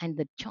better, and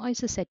the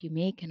choices that you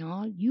make and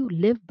all, you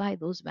live by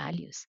those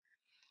values.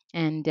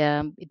 And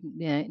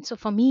so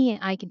for me,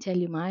 I can tell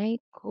you my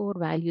core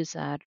values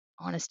are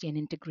honesty and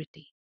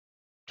integrity,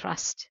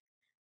 trust,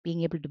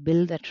 being able to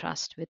build that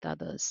trust with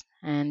others,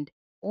 and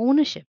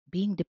ownership,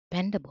 being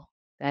dependable,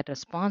 that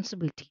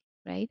responsibility,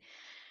 right?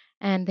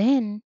 And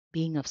then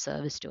being of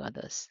service to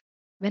others.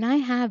 When I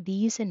have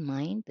these in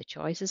mind, the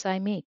choices I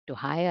make to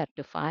hire,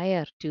 to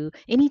fire, to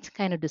any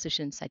kind of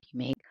decisions that you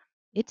make,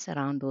 it's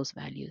around those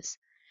values.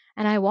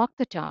 And I walked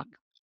the talk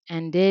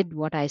and did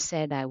what I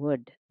said I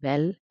would,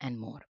 well and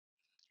more.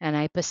 and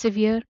I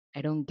persevere.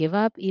 I don't give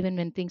up even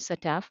when things are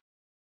tough.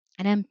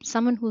 And I'm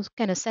someone who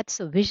kind of sets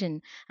a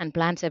vision and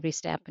plans every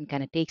step and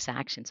kind of takes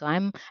action. So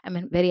I'm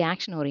a very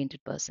action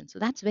oriented person. So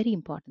that's very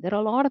important. There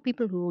are a lot of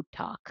people who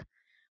talk,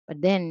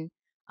 but then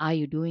are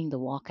you doing the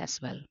walk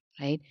as well,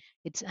 right?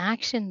 It's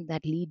action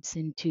that leads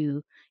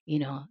into,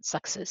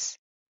 success,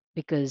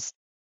 because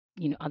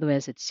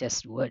otherwise it's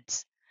just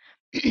words.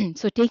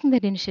 So taking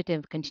that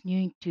initiative,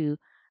 continuing to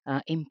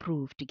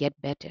improve, to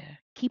get better,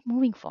 keep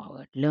moving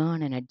forward,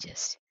 learn and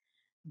adjust.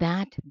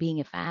 That being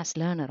a fast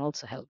learner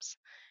also helps.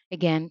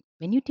 Again,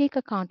 when you take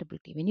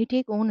accountability, when you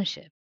take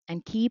ownership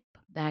and keep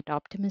that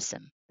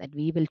optimism that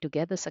we will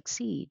together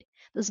succeed,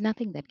 there's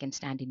nothing that can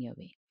stand in your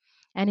way.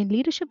 And in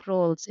leadership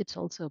roles, it's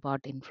also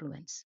about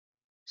influence.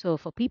 So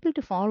for people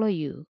to follow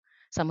you,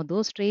 some of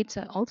those traits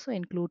also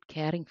include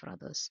caring for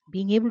others,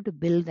 being able to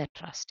build that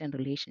trust and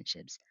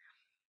relationships.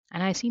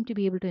 And I seem to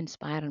be able to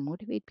inspire and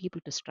motivate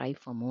people to strive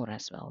for more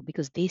as well,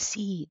 because they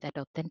see that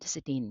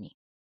authenticity in me.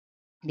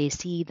 They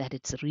see that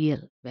it's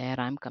real where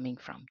I'm coming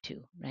from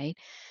too, right?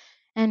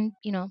 And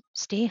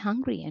stay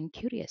hungry and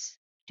curious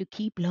to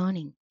keep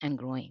learning and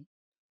growing.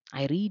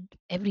 I read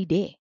every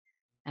day,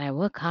 and I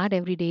work hard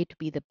every day to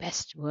be the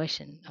best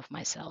version of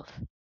myself,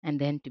 and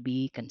then to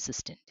be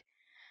consistent.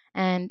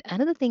 And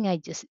another thing I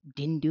just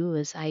didn't do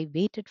is I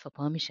waited for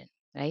permission,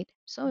 right?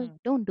 So Mm,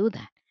 don't do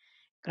that.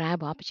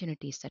 Grab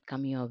opportunities that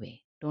come your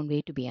way. Don't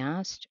wait to be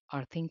asked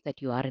or think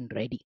that you aren't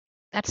ready.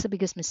 That's the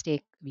biggest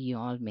mistake we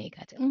all make.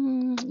 I think,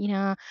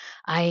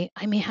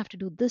 I may have to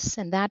do this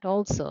and that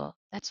also.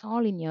 That's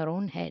all in your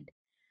own head.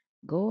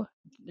 Go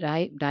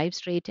dive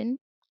straight in,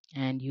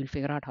 and you'll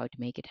figure out how to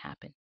make it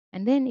happen.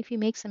 And then if you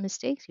make some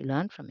mistakes, you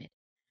learn from it.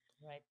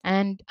 right.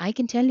 And I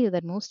can tell you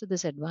that most of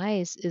this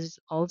advice is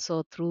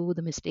also through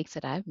the mistakes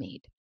that I've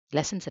made,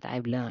 lessons that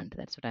I've learned.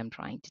 That's what I'm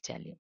trying to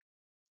tell you.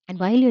 And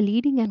Mm. while you're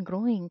leading and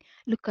growing,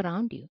 look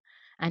around you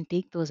and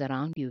take those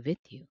around you with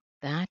you.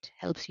 That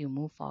helps you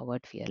move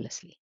forward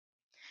fearlessly.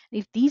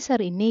 If these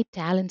are innate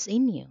talents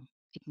in you,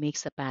 it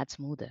makes the path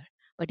smoother.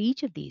 But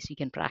each of these you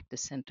can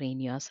practice and train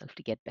yourself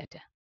to get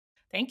better.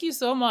 Thank you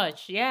so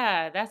much.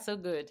 Yeah, that's so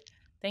good.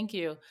 Thank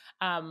you.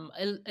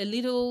 A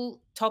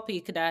little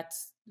topic that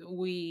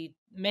we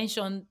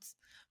mentioned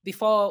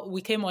before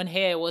we came on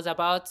here was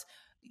about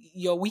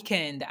your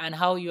weekend and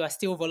how you are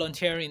still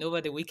volunteering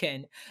over the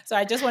weekend. So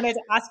I just wanted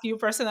to ask you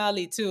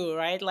personally too,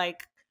 right?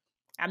 Like,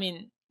 I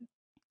mean,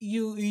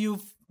 you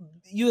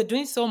are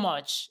doing so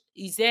much.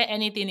 Is there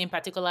anything in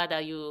particular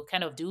that you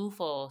kind of do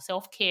for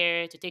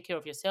self-care, to take care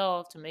of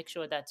yourself, to make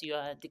sure that you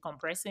are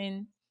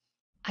decompressing,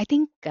 I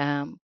think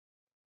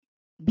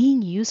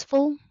being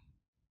useful,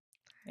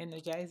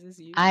 energizes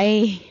you?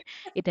 I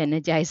it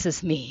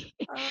energizes me,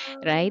 Uh,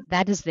 right?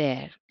 That is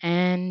there.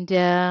 And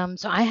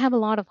so I have a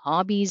lot of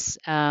hobbies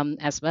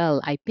as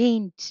well. I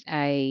paint,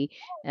 I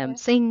okay.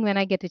 sing when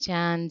I get a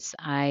chance,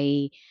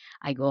 I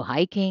go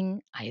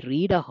hiking, I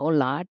read a whole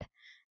lot,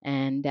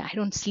 and I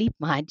don't sleep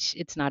much.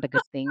 It's not a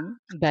good thing,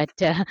 but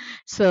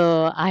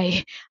so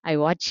I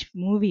watch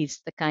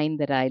movies, the kind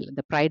that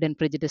the Pride and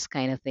Prejudice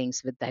kind of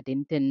things with that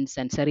intense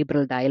and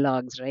cerebral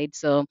dialogues, right?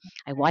 So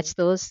I watch Right.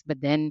 those,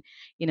 but then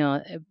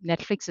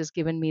Netflix has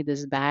given me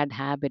this bad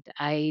habit.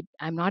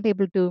 I'm not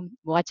able to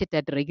watch it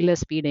at regular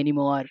speed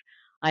anymore.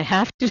 I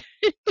have to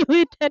do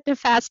it at a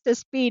faster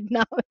speed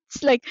now.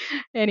 It's like,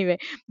 anyway,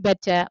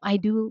 but I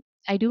do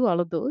all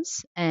of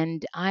those,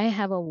 and I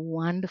have a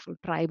wonderful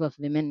tribe of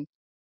women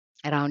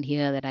around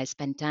here that I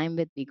spend time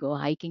with. We go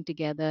hiking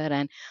together,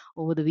 and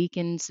over the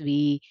weekends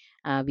we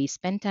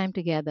spend time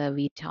together.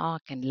 We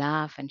talk and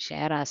laugh and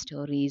share our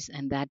stories,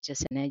 and that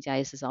just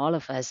energizes all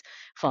of us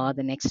for Mm,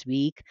 the next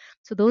week.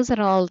 So those are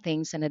all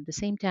things, and at the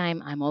same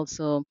time, I'm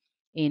also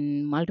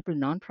in multiple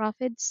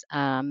nonprofits,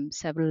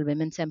 several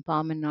women's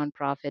empowerment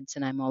nonprofits,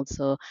 and I'm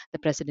also the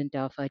president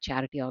of a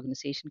charity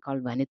organization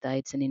called Vanita.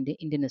 It's an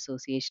Indian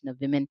Association of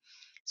Women.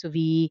 So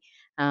we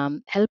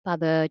help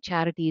other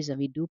charities, and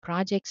we do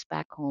projects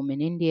back home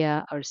in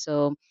India or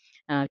so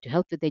to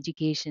help with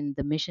education.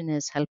 The mission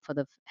is help for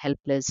the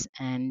helpless,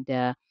 and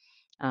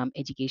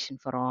education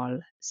for all.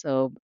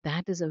 So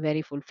that is a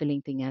very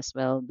fulfilling thing as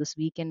well. This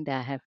weekend,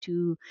 I have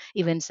two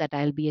events that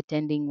I'll be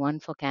attending, one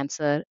for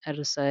cancer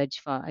research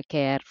for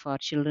care for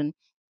children,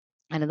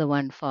 another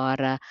one for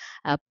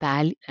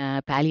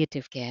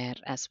palliative care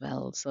as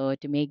well. So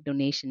to make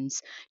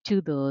donations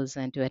to those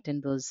and to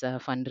attend those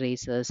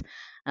fundraisers.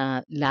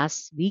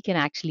 Last weekend,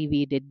 actually,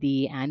 we did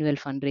the annual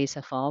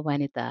fundraiser for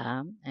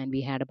Vanita, and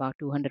we had about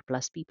 200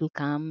 plus people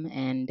come,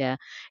 and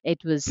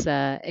it was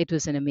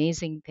an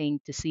amazing thing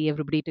to see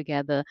everybody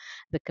together,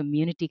 the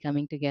community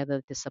coming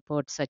together to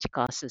support such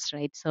causes,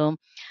 right? So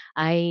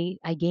I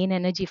gain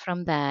energy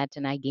from that,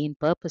 and I gain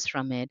purpose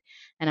from it.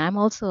 And I'm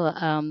also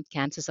a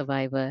cancer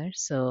survivor,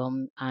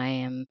 so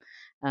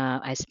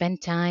I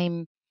spend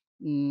time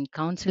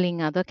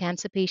counseling other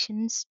cancer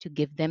patients to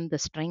give them the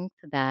strength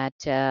that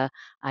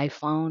I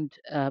found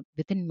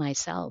within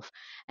myself,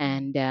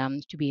 Mm. and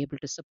to be able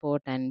to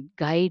support and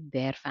guide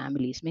their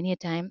families. Many a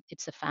time,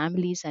 it's the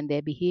families and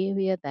their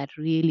behavior that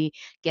really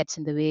gets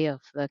in the way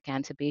of the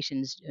cancer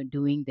patients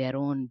doing their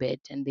own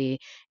bit, and we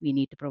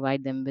need to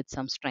provide them with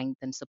some strength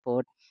and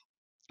support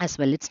as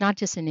well. It's not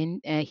just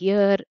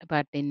here,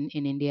 but in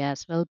India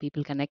as well.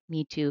 People connect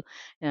me to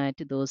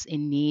those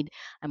in need.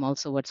 I'm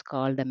also what's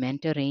called a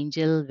mentor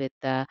angel with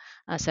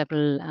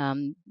several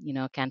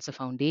cancer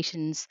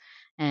foundations,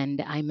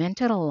 and I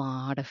mentor a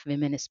lot of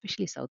women,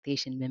 especially South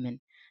Asian women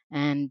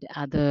and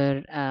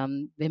other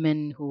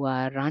women who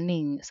are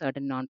running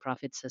certain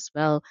nonprofits as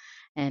well.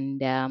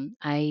 And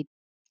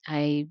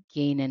I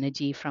gain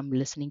energy from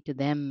listening to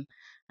them,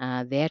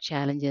 their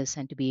challenges,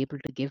 and to be able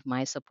to give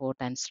my support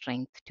and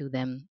strength to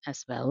them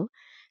as well.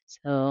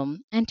 So,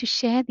 and to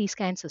share these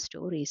kinds of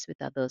stories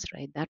with others,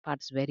 right? That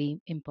part's very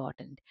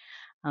important.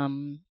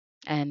 Um,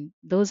 and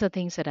those are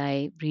things that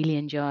I really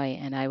enjoy.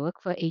 And I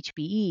work for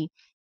HPE,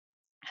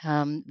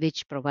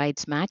 which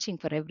provides matching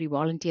for every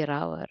volunteer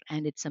hour.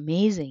 And it's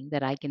amazing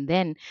that I can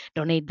then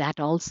donate that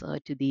also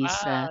to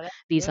Wow, that's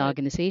these good.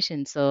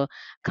 organizations. So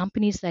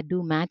companies that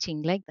do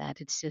matching like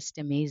that, it's just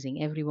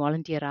amazing. Every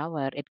volunteer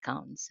hour it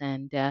counts,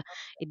 and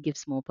it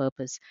gives more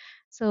purpose.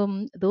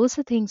 So those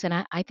are things, and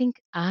I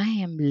think I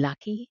am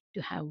lucky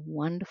to have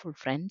wonderful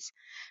friends.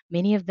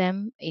 Many of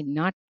them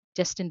not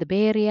just in the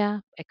Bay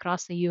Area,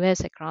 across the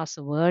US, across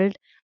the world.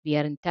 We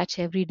are in touch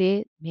every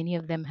day. Many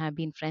of them have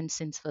been friends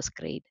since first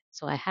grade.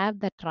 So I have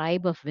that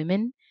tribe of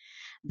women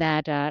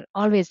that are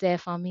always there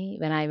for me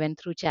when I went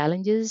through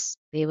challenges.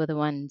 They were the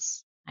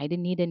ones. I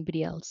didn't need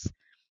anybody else.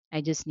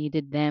 I just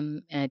needed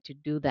them to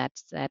do that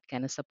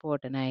kind of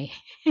support, and I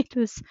it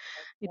was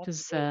it That's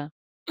was good.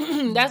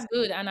 mm, That's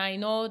good. And I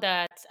know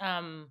that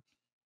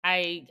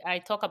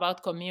I talk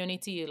about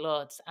community a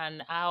lot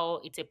and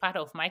how it's a part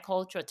of my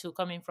culture too.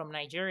 Coming from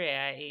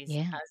Nigeria is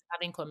yeah, as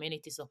having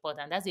community support,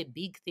 and that's a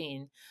big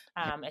thing.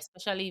 yep,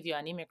 Especially if you're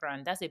an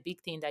immigrant, that's a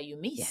big thing that you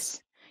miss.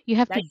 yes. You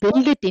have That to you don't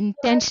build it experience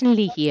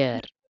intentionally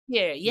here.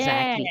 here. Yes,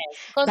 Exactly.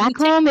 because we Back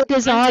take home, it it for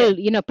is all, granted.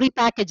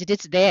 prepackaged,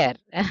 it's there.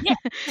 Yes,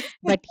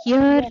 But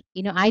here, yes,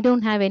 I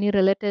don't have any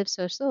relatives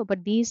or so,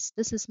 but this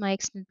is my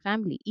extended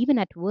family. Even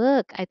at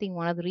work, I think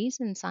one of the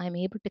reasons I'm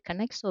able to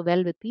connect so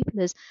well with people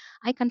is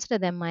I consider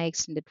them my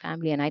extended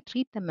family, and I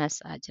treat them as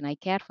such, and I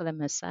care for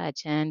them as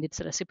such, and it's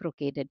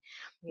reciprocated.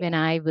 When yeah.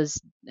 I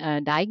was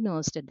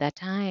diagnosed at that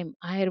time,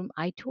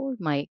 I told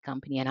my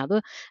company, and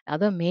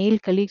other male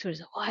colleagues were,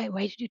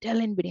 why did you tell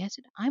anybody? I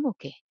said, I'm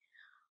okay.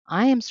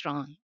 I am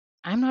strong.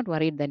 I'm not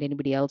worried that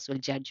anybody else will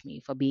judge me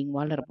for being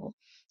vulnerable.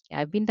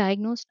 I've been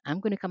diagnosed. I'm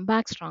going to come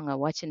back stronger.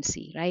 Watch and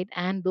see, right?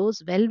 And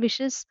those well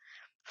wishes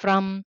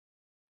from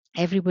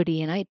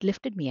everybody, it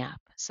lifted me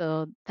up.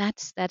 So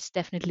that's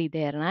definitely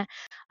there.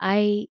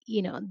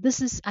 And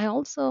this is I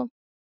also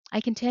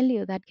I can tell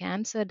you that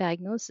cancer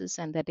diagnosis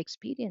and that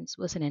experience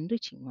was an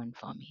enriching one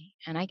for me.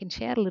 And I can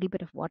share a little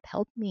bit of what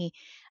helped me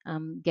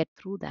get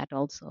through that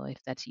also,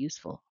 if that's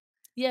useful.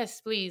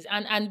 Yes, please.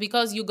 And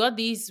because you got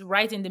these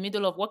right in the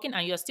middle of working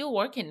and you're still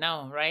working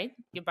now, right?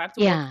 You're back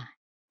to work. Yeah.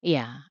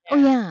 Yeah. Oh, Yeah.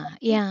 yeah.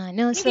 Yeah.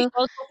 No, I think it's so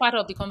also part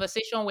of the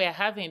conversation we're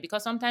having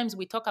because sometimes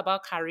we talk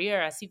about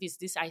career as if it's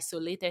this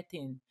isolated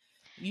thing.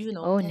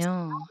 oh There's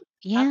no.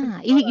 happening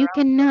Yeah, all you around.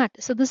 cannot.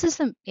 So this is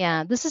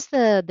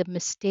the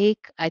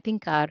mistake I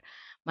think our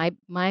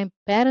my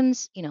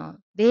parents,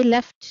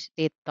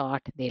 they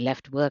thought they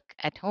left work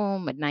at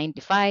home at 9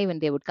 to 5 and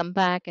they would come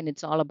back and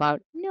it's all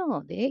about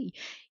no,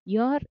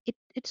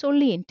 it's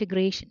only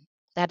integration.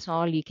 That's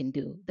all you can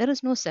do. There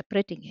is no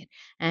separating it.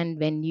 And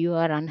when you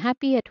are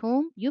unhappy at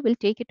home, you will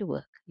take it to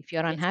work. If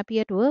you're Yes. unhappy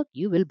at work,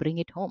 you will bring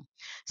it home.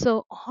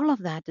 So all of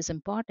that is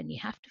important. You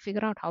have to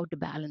figure out how to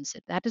balance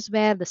it. That is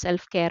where the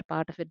self-care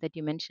part of it that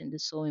you mentioned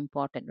is so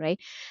important, right?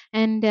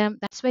 And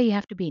that's where you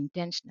have to be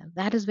intentional.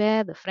 That is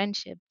where the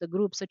friendship, the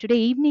group. So today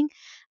evening,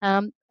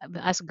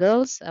 as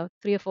girls,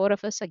 three or four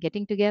of us are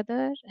getting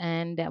together,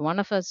 and one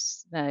of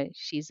us,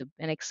 she's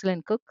an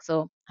excellent cook.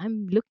 So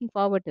I'm looking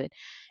forward to it.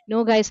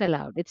 No guys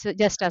allowed. It's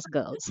just us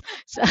girls.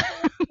 So,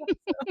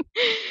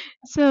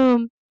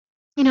 so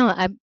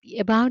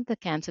about the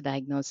cancer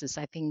diagnosis,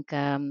 I think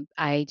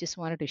I just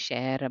wanted to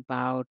share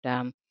about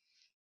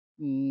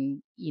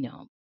mm, you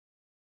know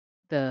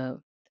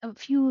the a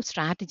few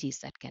strategies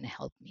that can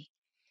help me.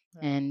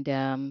 Right. And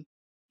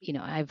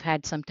I've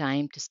had some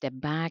time to step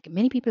back.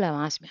 Many people have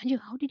asked me, Anju,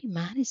 how did you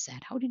manage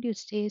that? How did you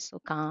stay so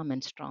calm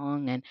and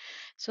strong? And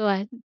so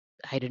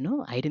I don't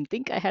know. I didn't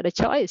think I had a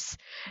choice,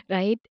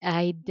 right?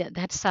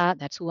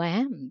 That's who I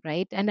am,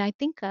 right? And I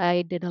think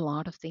I did a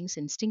lot of things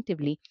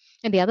instinctively.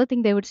 And the other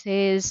thing they would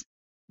say is,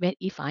 when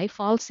if I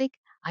fall sick,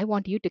 I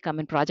want you to come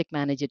and project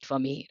manage it for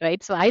me,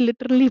 right? So I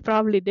literally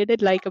probably did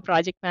it like a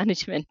project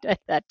management at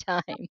that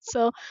time.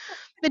 So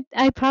but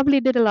I probably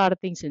did a lot of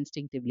things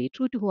instinctively,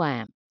 true to who I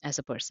am as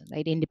a person,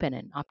 right?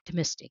 Independent,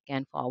 optimistic,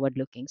 and forward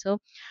looking. So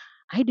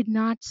I did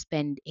not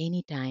spend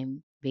any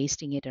time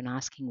wasting it on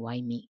asking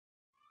why me.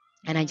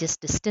 and I Mm,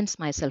 just distance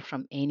myself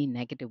from any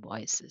negative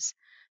voices.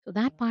 So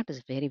that part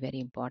is very, very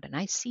important.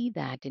 I see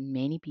that in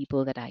many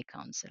people that I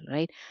counsel,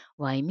 right?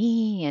 Why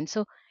me? And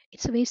so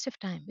it's a waste of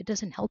time. It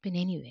doesn't help in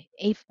any way.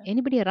 If mm,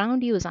 anybody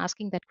around you is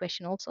asking that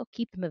question, also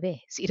keep them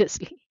away,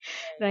 seriously,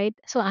 right. right?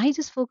 So I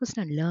just focused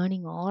on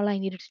learning all I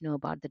needed to know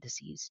about the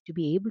disease to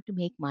be able to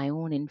make my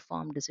own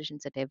informed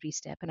decisions at every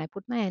step. And I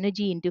put my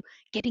energy into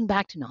getting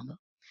back to normal.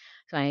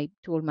 So I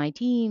told my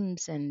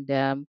teams and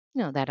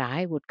that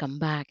I would come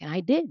back, and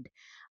I did.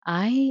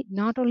 I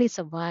not only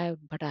survived,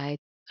 but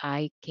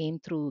I came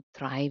through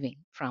thriving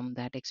from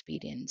that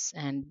experience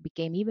and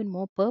became even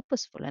more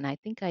purposeful. And I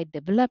think I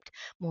developed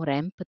more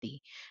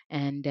empathy,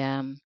 and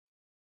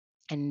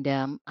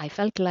I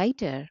felt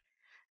lighter.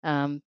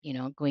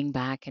 Going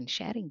back and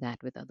sharing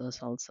that with others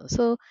also.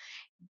 So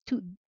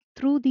to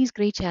through these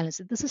great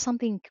challenges, this is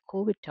something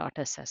COVID taught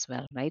us as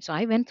well, right? So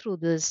I went through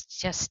this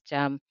just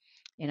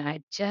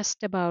I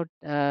just about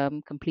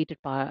completed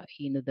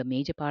the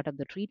major part of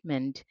the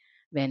treatment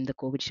when the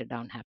COVID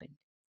shutdown happened.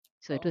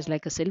 So it was Oh,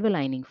 like a silver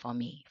lining for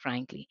me,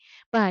 frankly.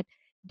 But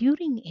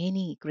during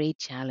any great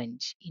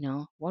challenge,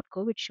 what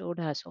COVID showed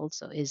us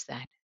also is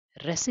that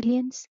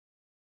resilience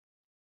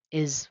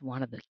is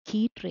one of the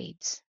key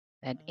traits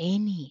that mm,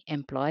 any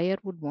employer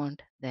would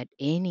want, that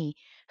any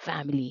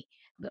family,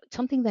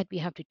 something that we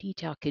have to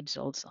teach our kids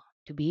also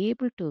to be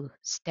able to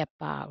step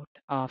out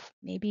of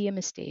maybe a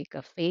mistake,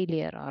 a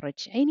failure, or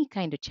any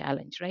kind of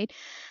challenge, right?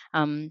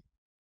 Um,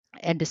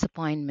 a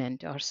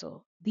disappointment or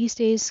so. These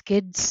days,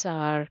 kids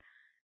are,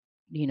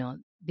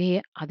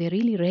 they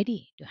really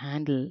ready to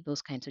handle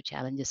those kinds of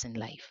challenges in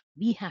life.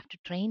 We have to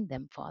train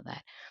them for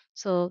that.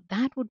 So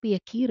that would be a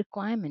key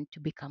requirement to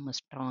become a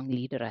strong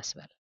leader as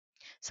well.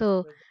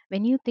 So good.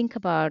 when you think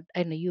about,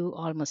 I know you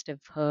all must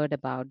have heard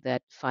about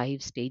that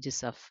 5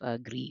 stages of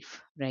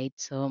grief, right?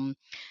 So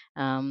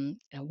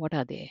what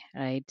are they,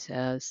 right?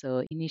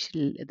 So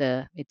initial,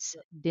 the it's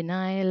The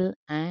denial,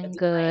 the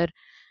denial. anger,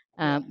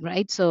 Yeah.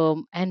 right?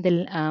 So and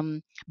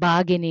the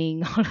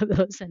bargaining, all of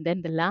those, and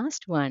then the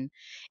last one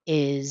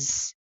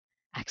is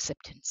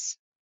acceptance,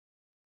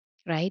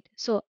 right?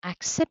 So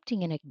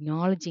accepting and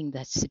acknowledging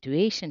that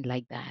situation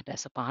like that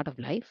as a part of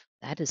life,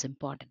 that is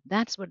important.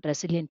 That's what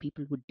resilient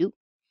people would do,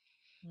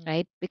 Mm,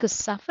 right? Because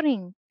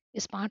suffering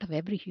is part of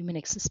every human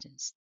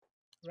existence,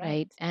 right.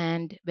 right?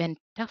 And when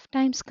tough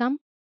times come,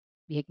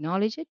 we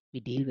acknowledge it, we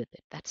deal with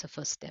it. That's the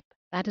first step.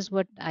 That is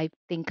what I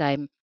think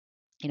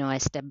I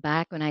step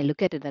back when I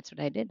look at it. That's what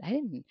I did. I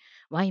didn't,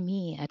 why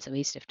me? That's a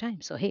waste of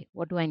time. So, hey,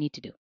 what do I need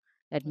to do?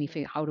 Let me Mhm.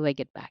 figure, how do I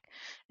get back?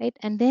 Right.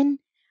 And then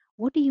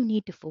what do you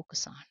need to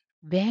focus on?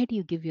 Where do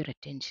you give your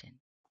attention?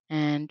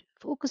 And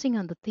focusing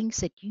on the things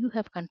that you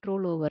have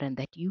control over and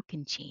that you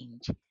can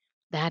change.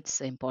 That's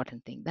the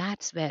important thing.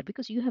 That's where,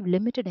 because you have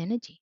limited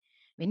energy.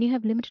 When you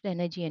have limited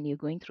energy and you're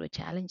going through a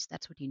challenge,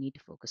 that's what you need to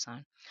focus on.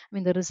 I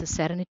mean, there is a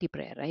serenity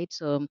prayer, right?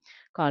 So,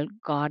 called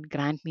God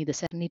grant me the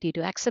serenity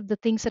to accept the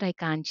things that I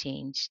can't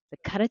change, the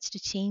courage to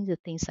change the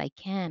things I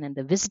can, and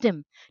the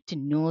wisdom to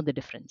know the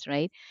difference,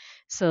 right?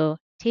 So,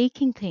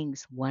 taking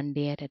things one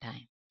day at a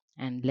time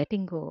and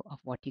letting go of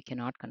what you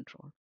cannot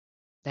control.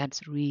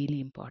 That's really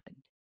important.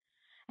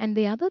 And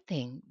the other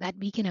thing that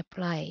we can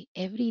apply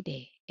every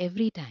day,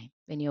 every time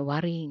when you're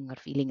worrying or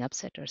feeling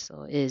upset or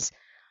so is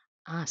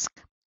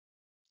ask,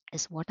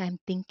 is what I'm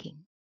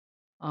thinking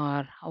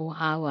or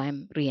how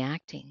I'm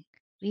reacting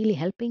really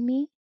helping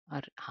me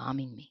or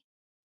harming me?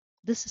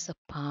 This is a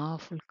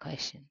powerful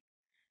question,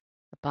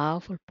 a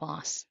powerful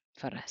pause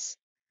for us.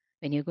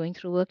 When you're going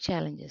through work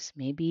challenges,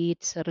 maybe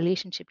it's a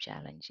relationship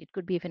challenge, it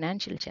could be a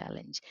financial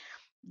challenge.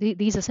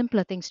 These are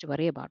simpler things to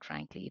worry about,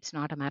 frankly. It's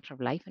not a matter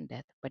of life and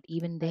death, but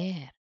even Right.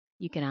 there,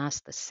 you can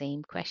ask the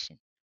same question.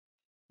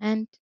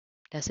 And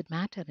does it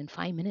matter in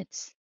 5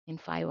 minutes, in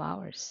 5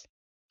 hours,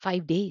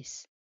 5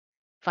 days,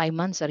 5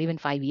 months, or even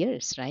 5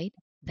 years, right?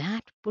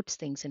 That puts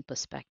things in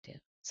perspective.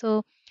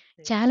 So,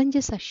 Great.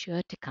 challenges are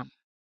sure to come.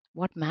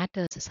 What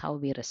matters is how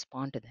we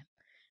respond to them.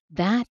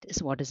 That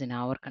is what is in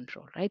our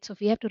control, right? So, if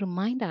we have to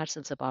remind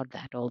ourselves about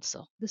that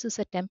also, this is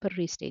a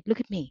temporary state. Look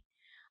at me.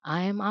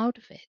 I am out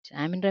of it.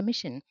 I'm in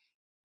remission.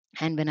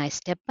 And when I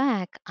step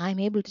back, I'm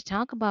able to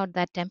talk about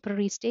that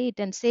temporary state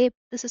and say,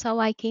 this is how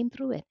I came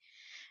through it.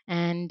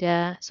 And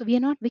so we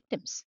are not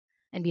victims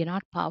and we are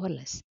not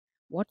powerless.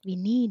 What we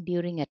need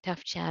during a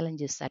tough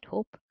challenge is that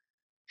hope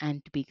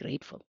and to be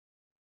grateful.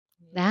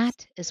 Yes.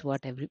 That is Yes.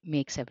 what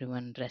makes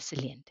everyone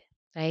resilient,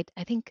 right?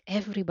 I think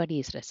everybody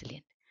is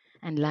resilient,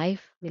 and Yes.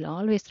 life will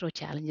always throw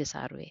challenges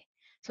our way.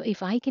 So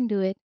if I can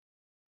do it,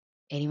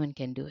 anyone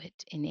can do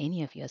it in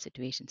any of your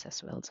situations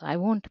as well. So I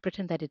won't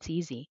pretend that it's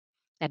easy,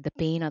 that the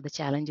pain or the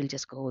challenge will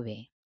just go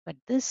away. But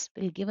this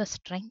will give us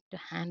strength to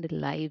handle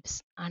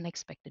life's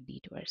unexpected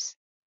detours.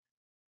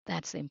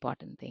 That's the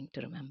important thing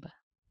to remember.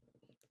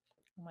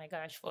 Oh my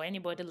gosh, for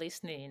anybody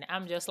listening,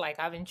 I'm just like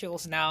having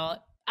chills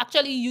now.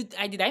 Actually,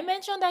 I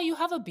mention that you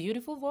have a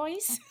beautiful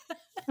voice?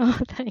 Oh,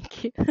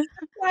 thank you.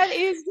 That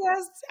is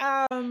just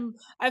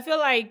I feel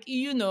like,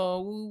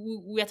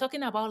 we are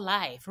talking about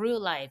life, real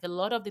life. A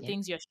lot of the Yeah.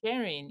 things you're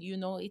sharing,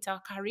 it's our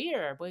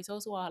career, but it's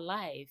also our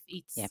life.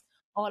 Yeah. It's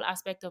all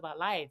aspect of our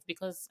life,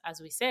 because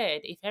as we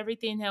said, if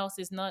everything else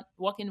is not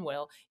working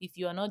well, if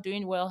you are not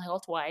doing well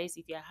health wise,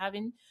 if you're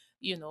having,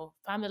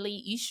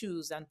 family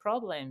issues and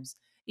problems,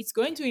 it's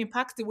going to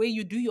impact the way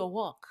you do your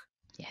work.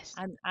 Yes.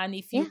 And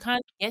if you Yeah.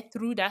 can't get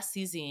through that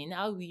season,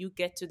 how will you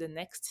get to the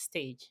next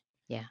stage?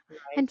 Yeah.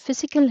 And Right.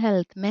 physical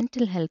health,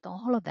 mental health,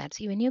 all of that.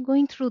 See, when you're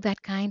going through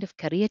that kind of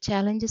career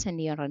challenges and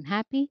you're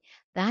unhappy,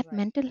 that Right.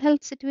 mental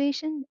health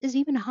situation is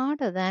even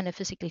harder than a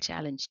physical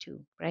challenge,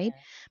 too, right?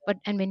 Yeah.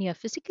 And when you're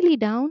physically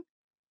down,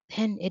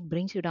 then it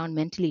brings you down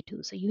mentally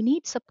too. So you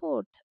need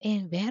support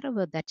in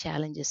wherever that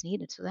challenge is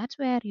needed. So that's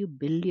where you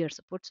build your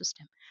support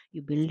system,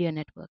 you build your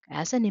network.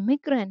 As an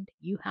immigrant,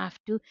 you have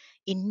to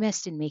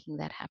invest in making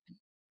that happen.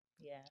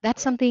 Yeah.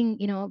 That's Yeah. something,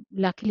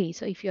 luckily.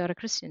 So if you're a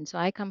Christian, so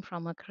I come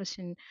from a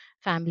Christian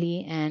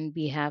family and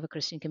we have a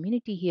Christian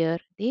community here.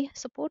 They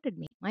supported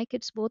me. My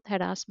kids both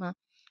had asthma.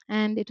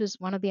 And it was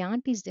one of the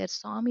aunties there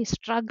saw me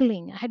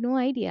struggling. I had no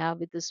idea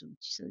with this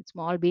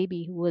small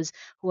baby who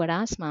had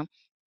asthma,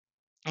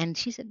 and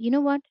she said, "You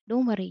know what?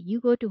 Don't worry. You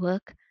go to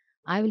work.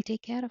 I will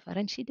take care of her."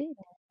 And she did.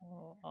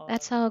 Oh,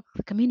 That's how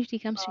the community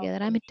comes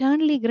together. I'm community.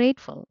 eternally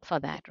grateful for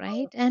that,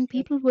 right? And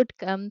Yes. people would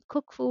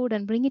cook food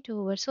and bring it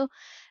over. So,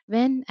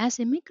 when as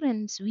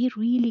immigrants, we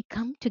really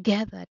come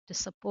together to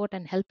support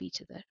and help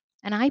each other.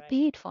 And I Right.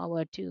 pay it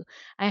forward too.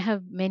 I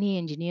have many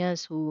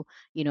engineers who,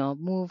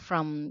 move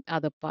from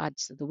other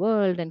parts of the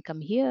world and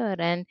come here.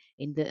 And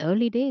in the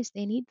early days,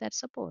 they need that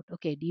support.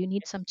 Okay, do you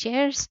need some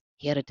chairs?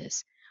 Here it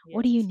is.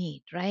 What do you Yes.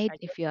 need, right? I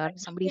If just, you're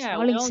somebody's yeah,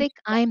 we falling all need sick,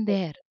 that I'm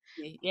there.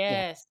 opportunity.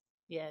 Yeah. Yes.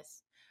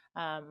 Yes.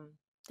 Um,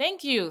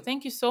 Thank you.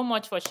 Thank you so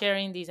much for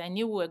sharing this. I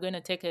knew we were going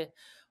to take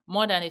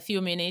more than a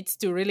few minutes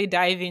to really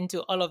dive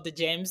into all of the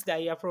gems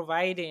that you're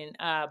providing.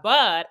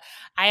 But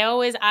I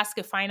always ask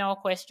a final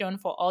question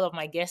for all of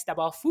my guests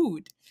about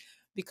food,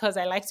 because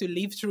I like to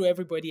live through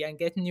everybody and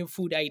get new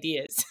food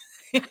ideas.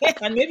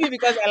 And maybe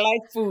because I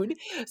like food.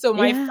 So,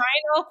 my Yeah.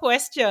 final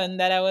question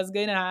that I was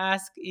going to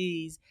ask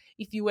is,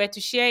 if you were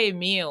to share a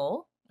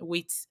meal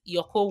with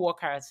your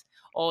coworkers,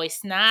 or a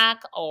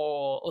snack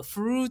or a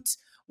fruit,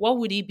 what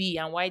would it be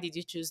and why did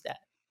you choose that?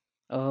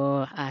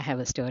 Oh, I have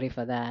a story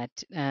for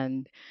that.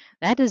 And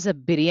that is a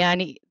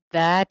biryani.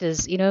 That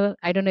is,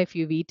 I don't know if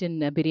you've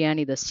eaten a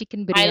biryani, the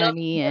chicken I love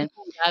biryani, Indian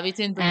food. I've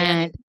eaten biryani.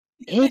 and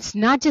it's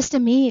not just a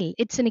meal,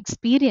 it's an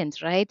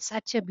experience, right?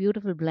 Such a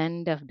beautiful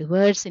blend of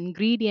diverse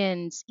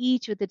ingredients,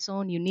 each with its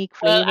own unique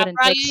Well, flavor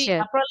and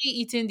texture. I've probably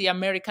eaten the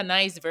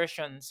Americanized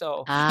version.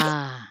 So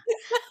Ah,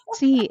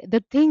 see,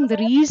 the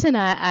reason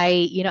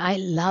I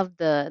love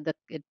the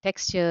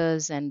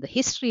textures and the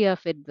history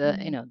of it,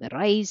 Mm, the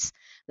rice,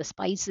 the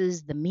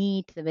spices, the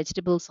meat, the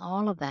vegetables,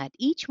 all of that,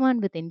 each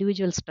one with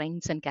individual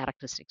strengths and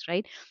characteristics,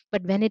 right?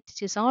 But when it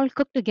is all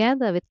cooked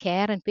together with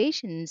care and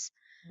patience,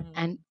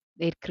 and mm,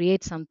 it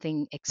creates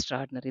something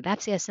extraordinary.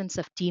 That's the essence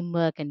of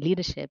teamwork and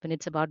leadership. And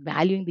it's about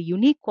valuing the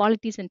unique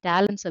qualities and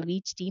talents of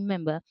each team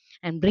member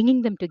and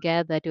bringing them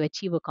together to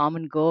achieve a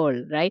common goal,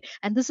 right?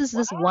 And this is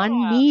this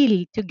one wow.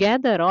 meal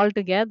together, all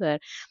together.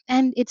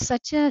 And it's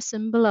such a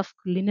symbol of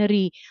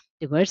culinary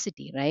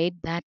diversity, right?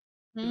 That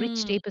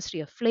rich Mm.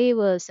 tapestry of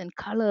flavors and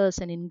colors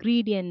and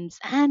ingredients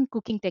and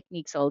cooking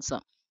techniques also.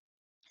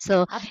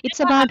 So I've it's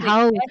never about had a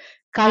how guest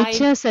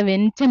time. cultures have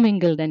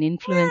intermingled and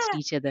influenced Yeah,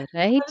 each other,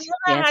 right? I've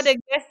never had Yes. a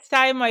guest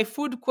tie my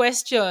food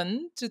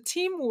question to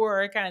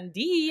teamwork and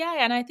DEI,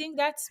 and I think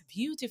that's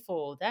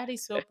beautiful. That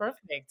is so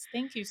perfect.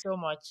 Thank you so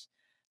much,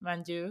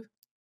 Manju.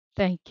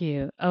 Thank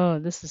you. Oh,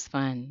 this is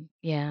fun.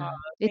 Oh, Yeah.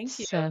 thank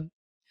you.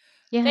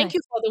 Yeah. Thank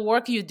you for the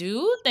work you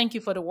do. Thank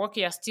you for the work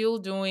you're still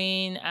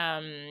doing,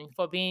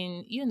 for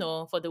being,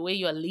 for the way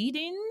you're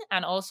leading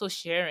and also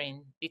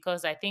sharing.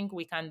 Because I think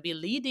we can be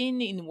leading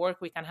in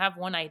work, we can have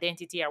one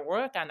identity at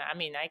work. And I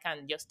mean, I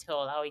can just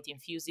tell how it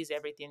infuses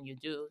everything you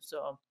do.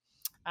 So,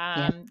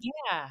 Yep.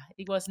 yeah,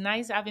 it was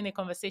nice having a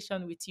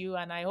conversation with you.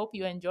 And I hope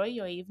you enjoy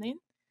your evening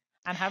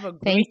and have a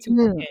Thank great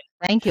you. weekend.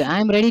 Thank you.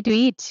 I'm ready to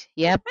eat.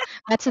 Yep.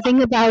 That's the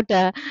thing about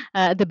the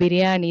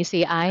biryani.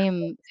 See, I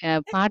am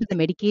part of the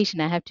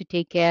medication. I have to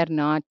take care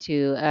not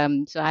to.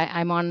 So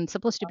I'm on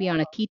supposed to be on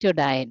a keto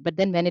diet, but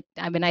then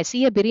when I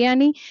see a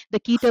biryani, the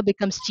keto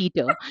becomes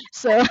Cheeto.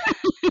 So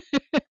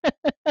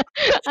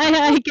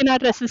I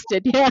cannot resist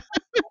it. Yeah.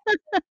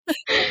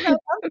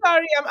 I'm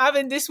sorry, I'm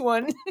having this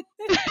one.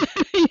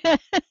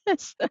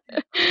 Yes.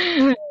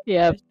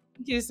 Yep.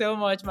 Thank you so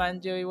much,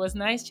 Manju. It was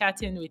nice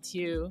chatting with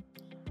you.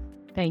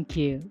 Thank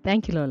you.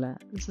 Thank you, Lola.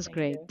 This is Thank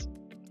you. great.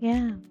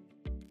 Yeah.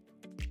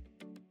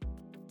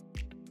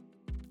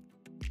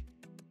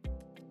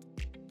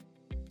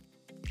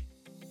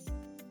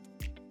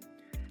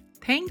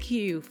 Thank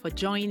you for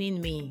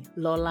joining me,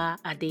 Lola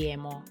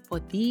Adeyemo, for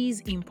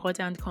these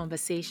important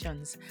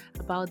conversations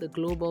about the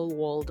global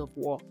world of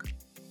work.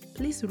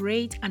 Please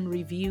rate and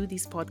review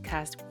this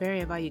podcast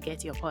wherever you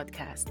get your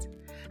podcast.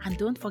 And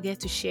don't forget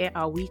to share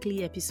our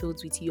weekly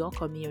episodes with your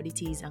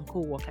communities and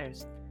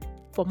co-workers.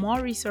 For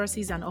more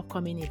resources and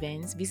upcoming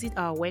events, visit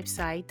our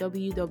website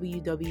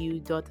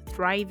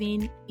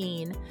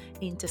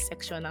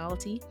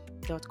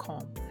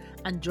www.thrivinginintersectionality.com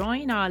and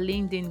join our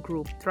LinkedIn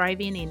group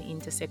Thriving in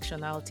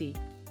Intersectionality.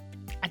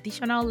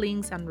 Additional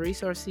links and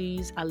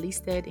resources are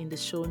listed in the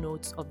show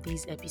notes of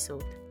this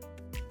episode.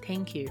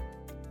 Thank you.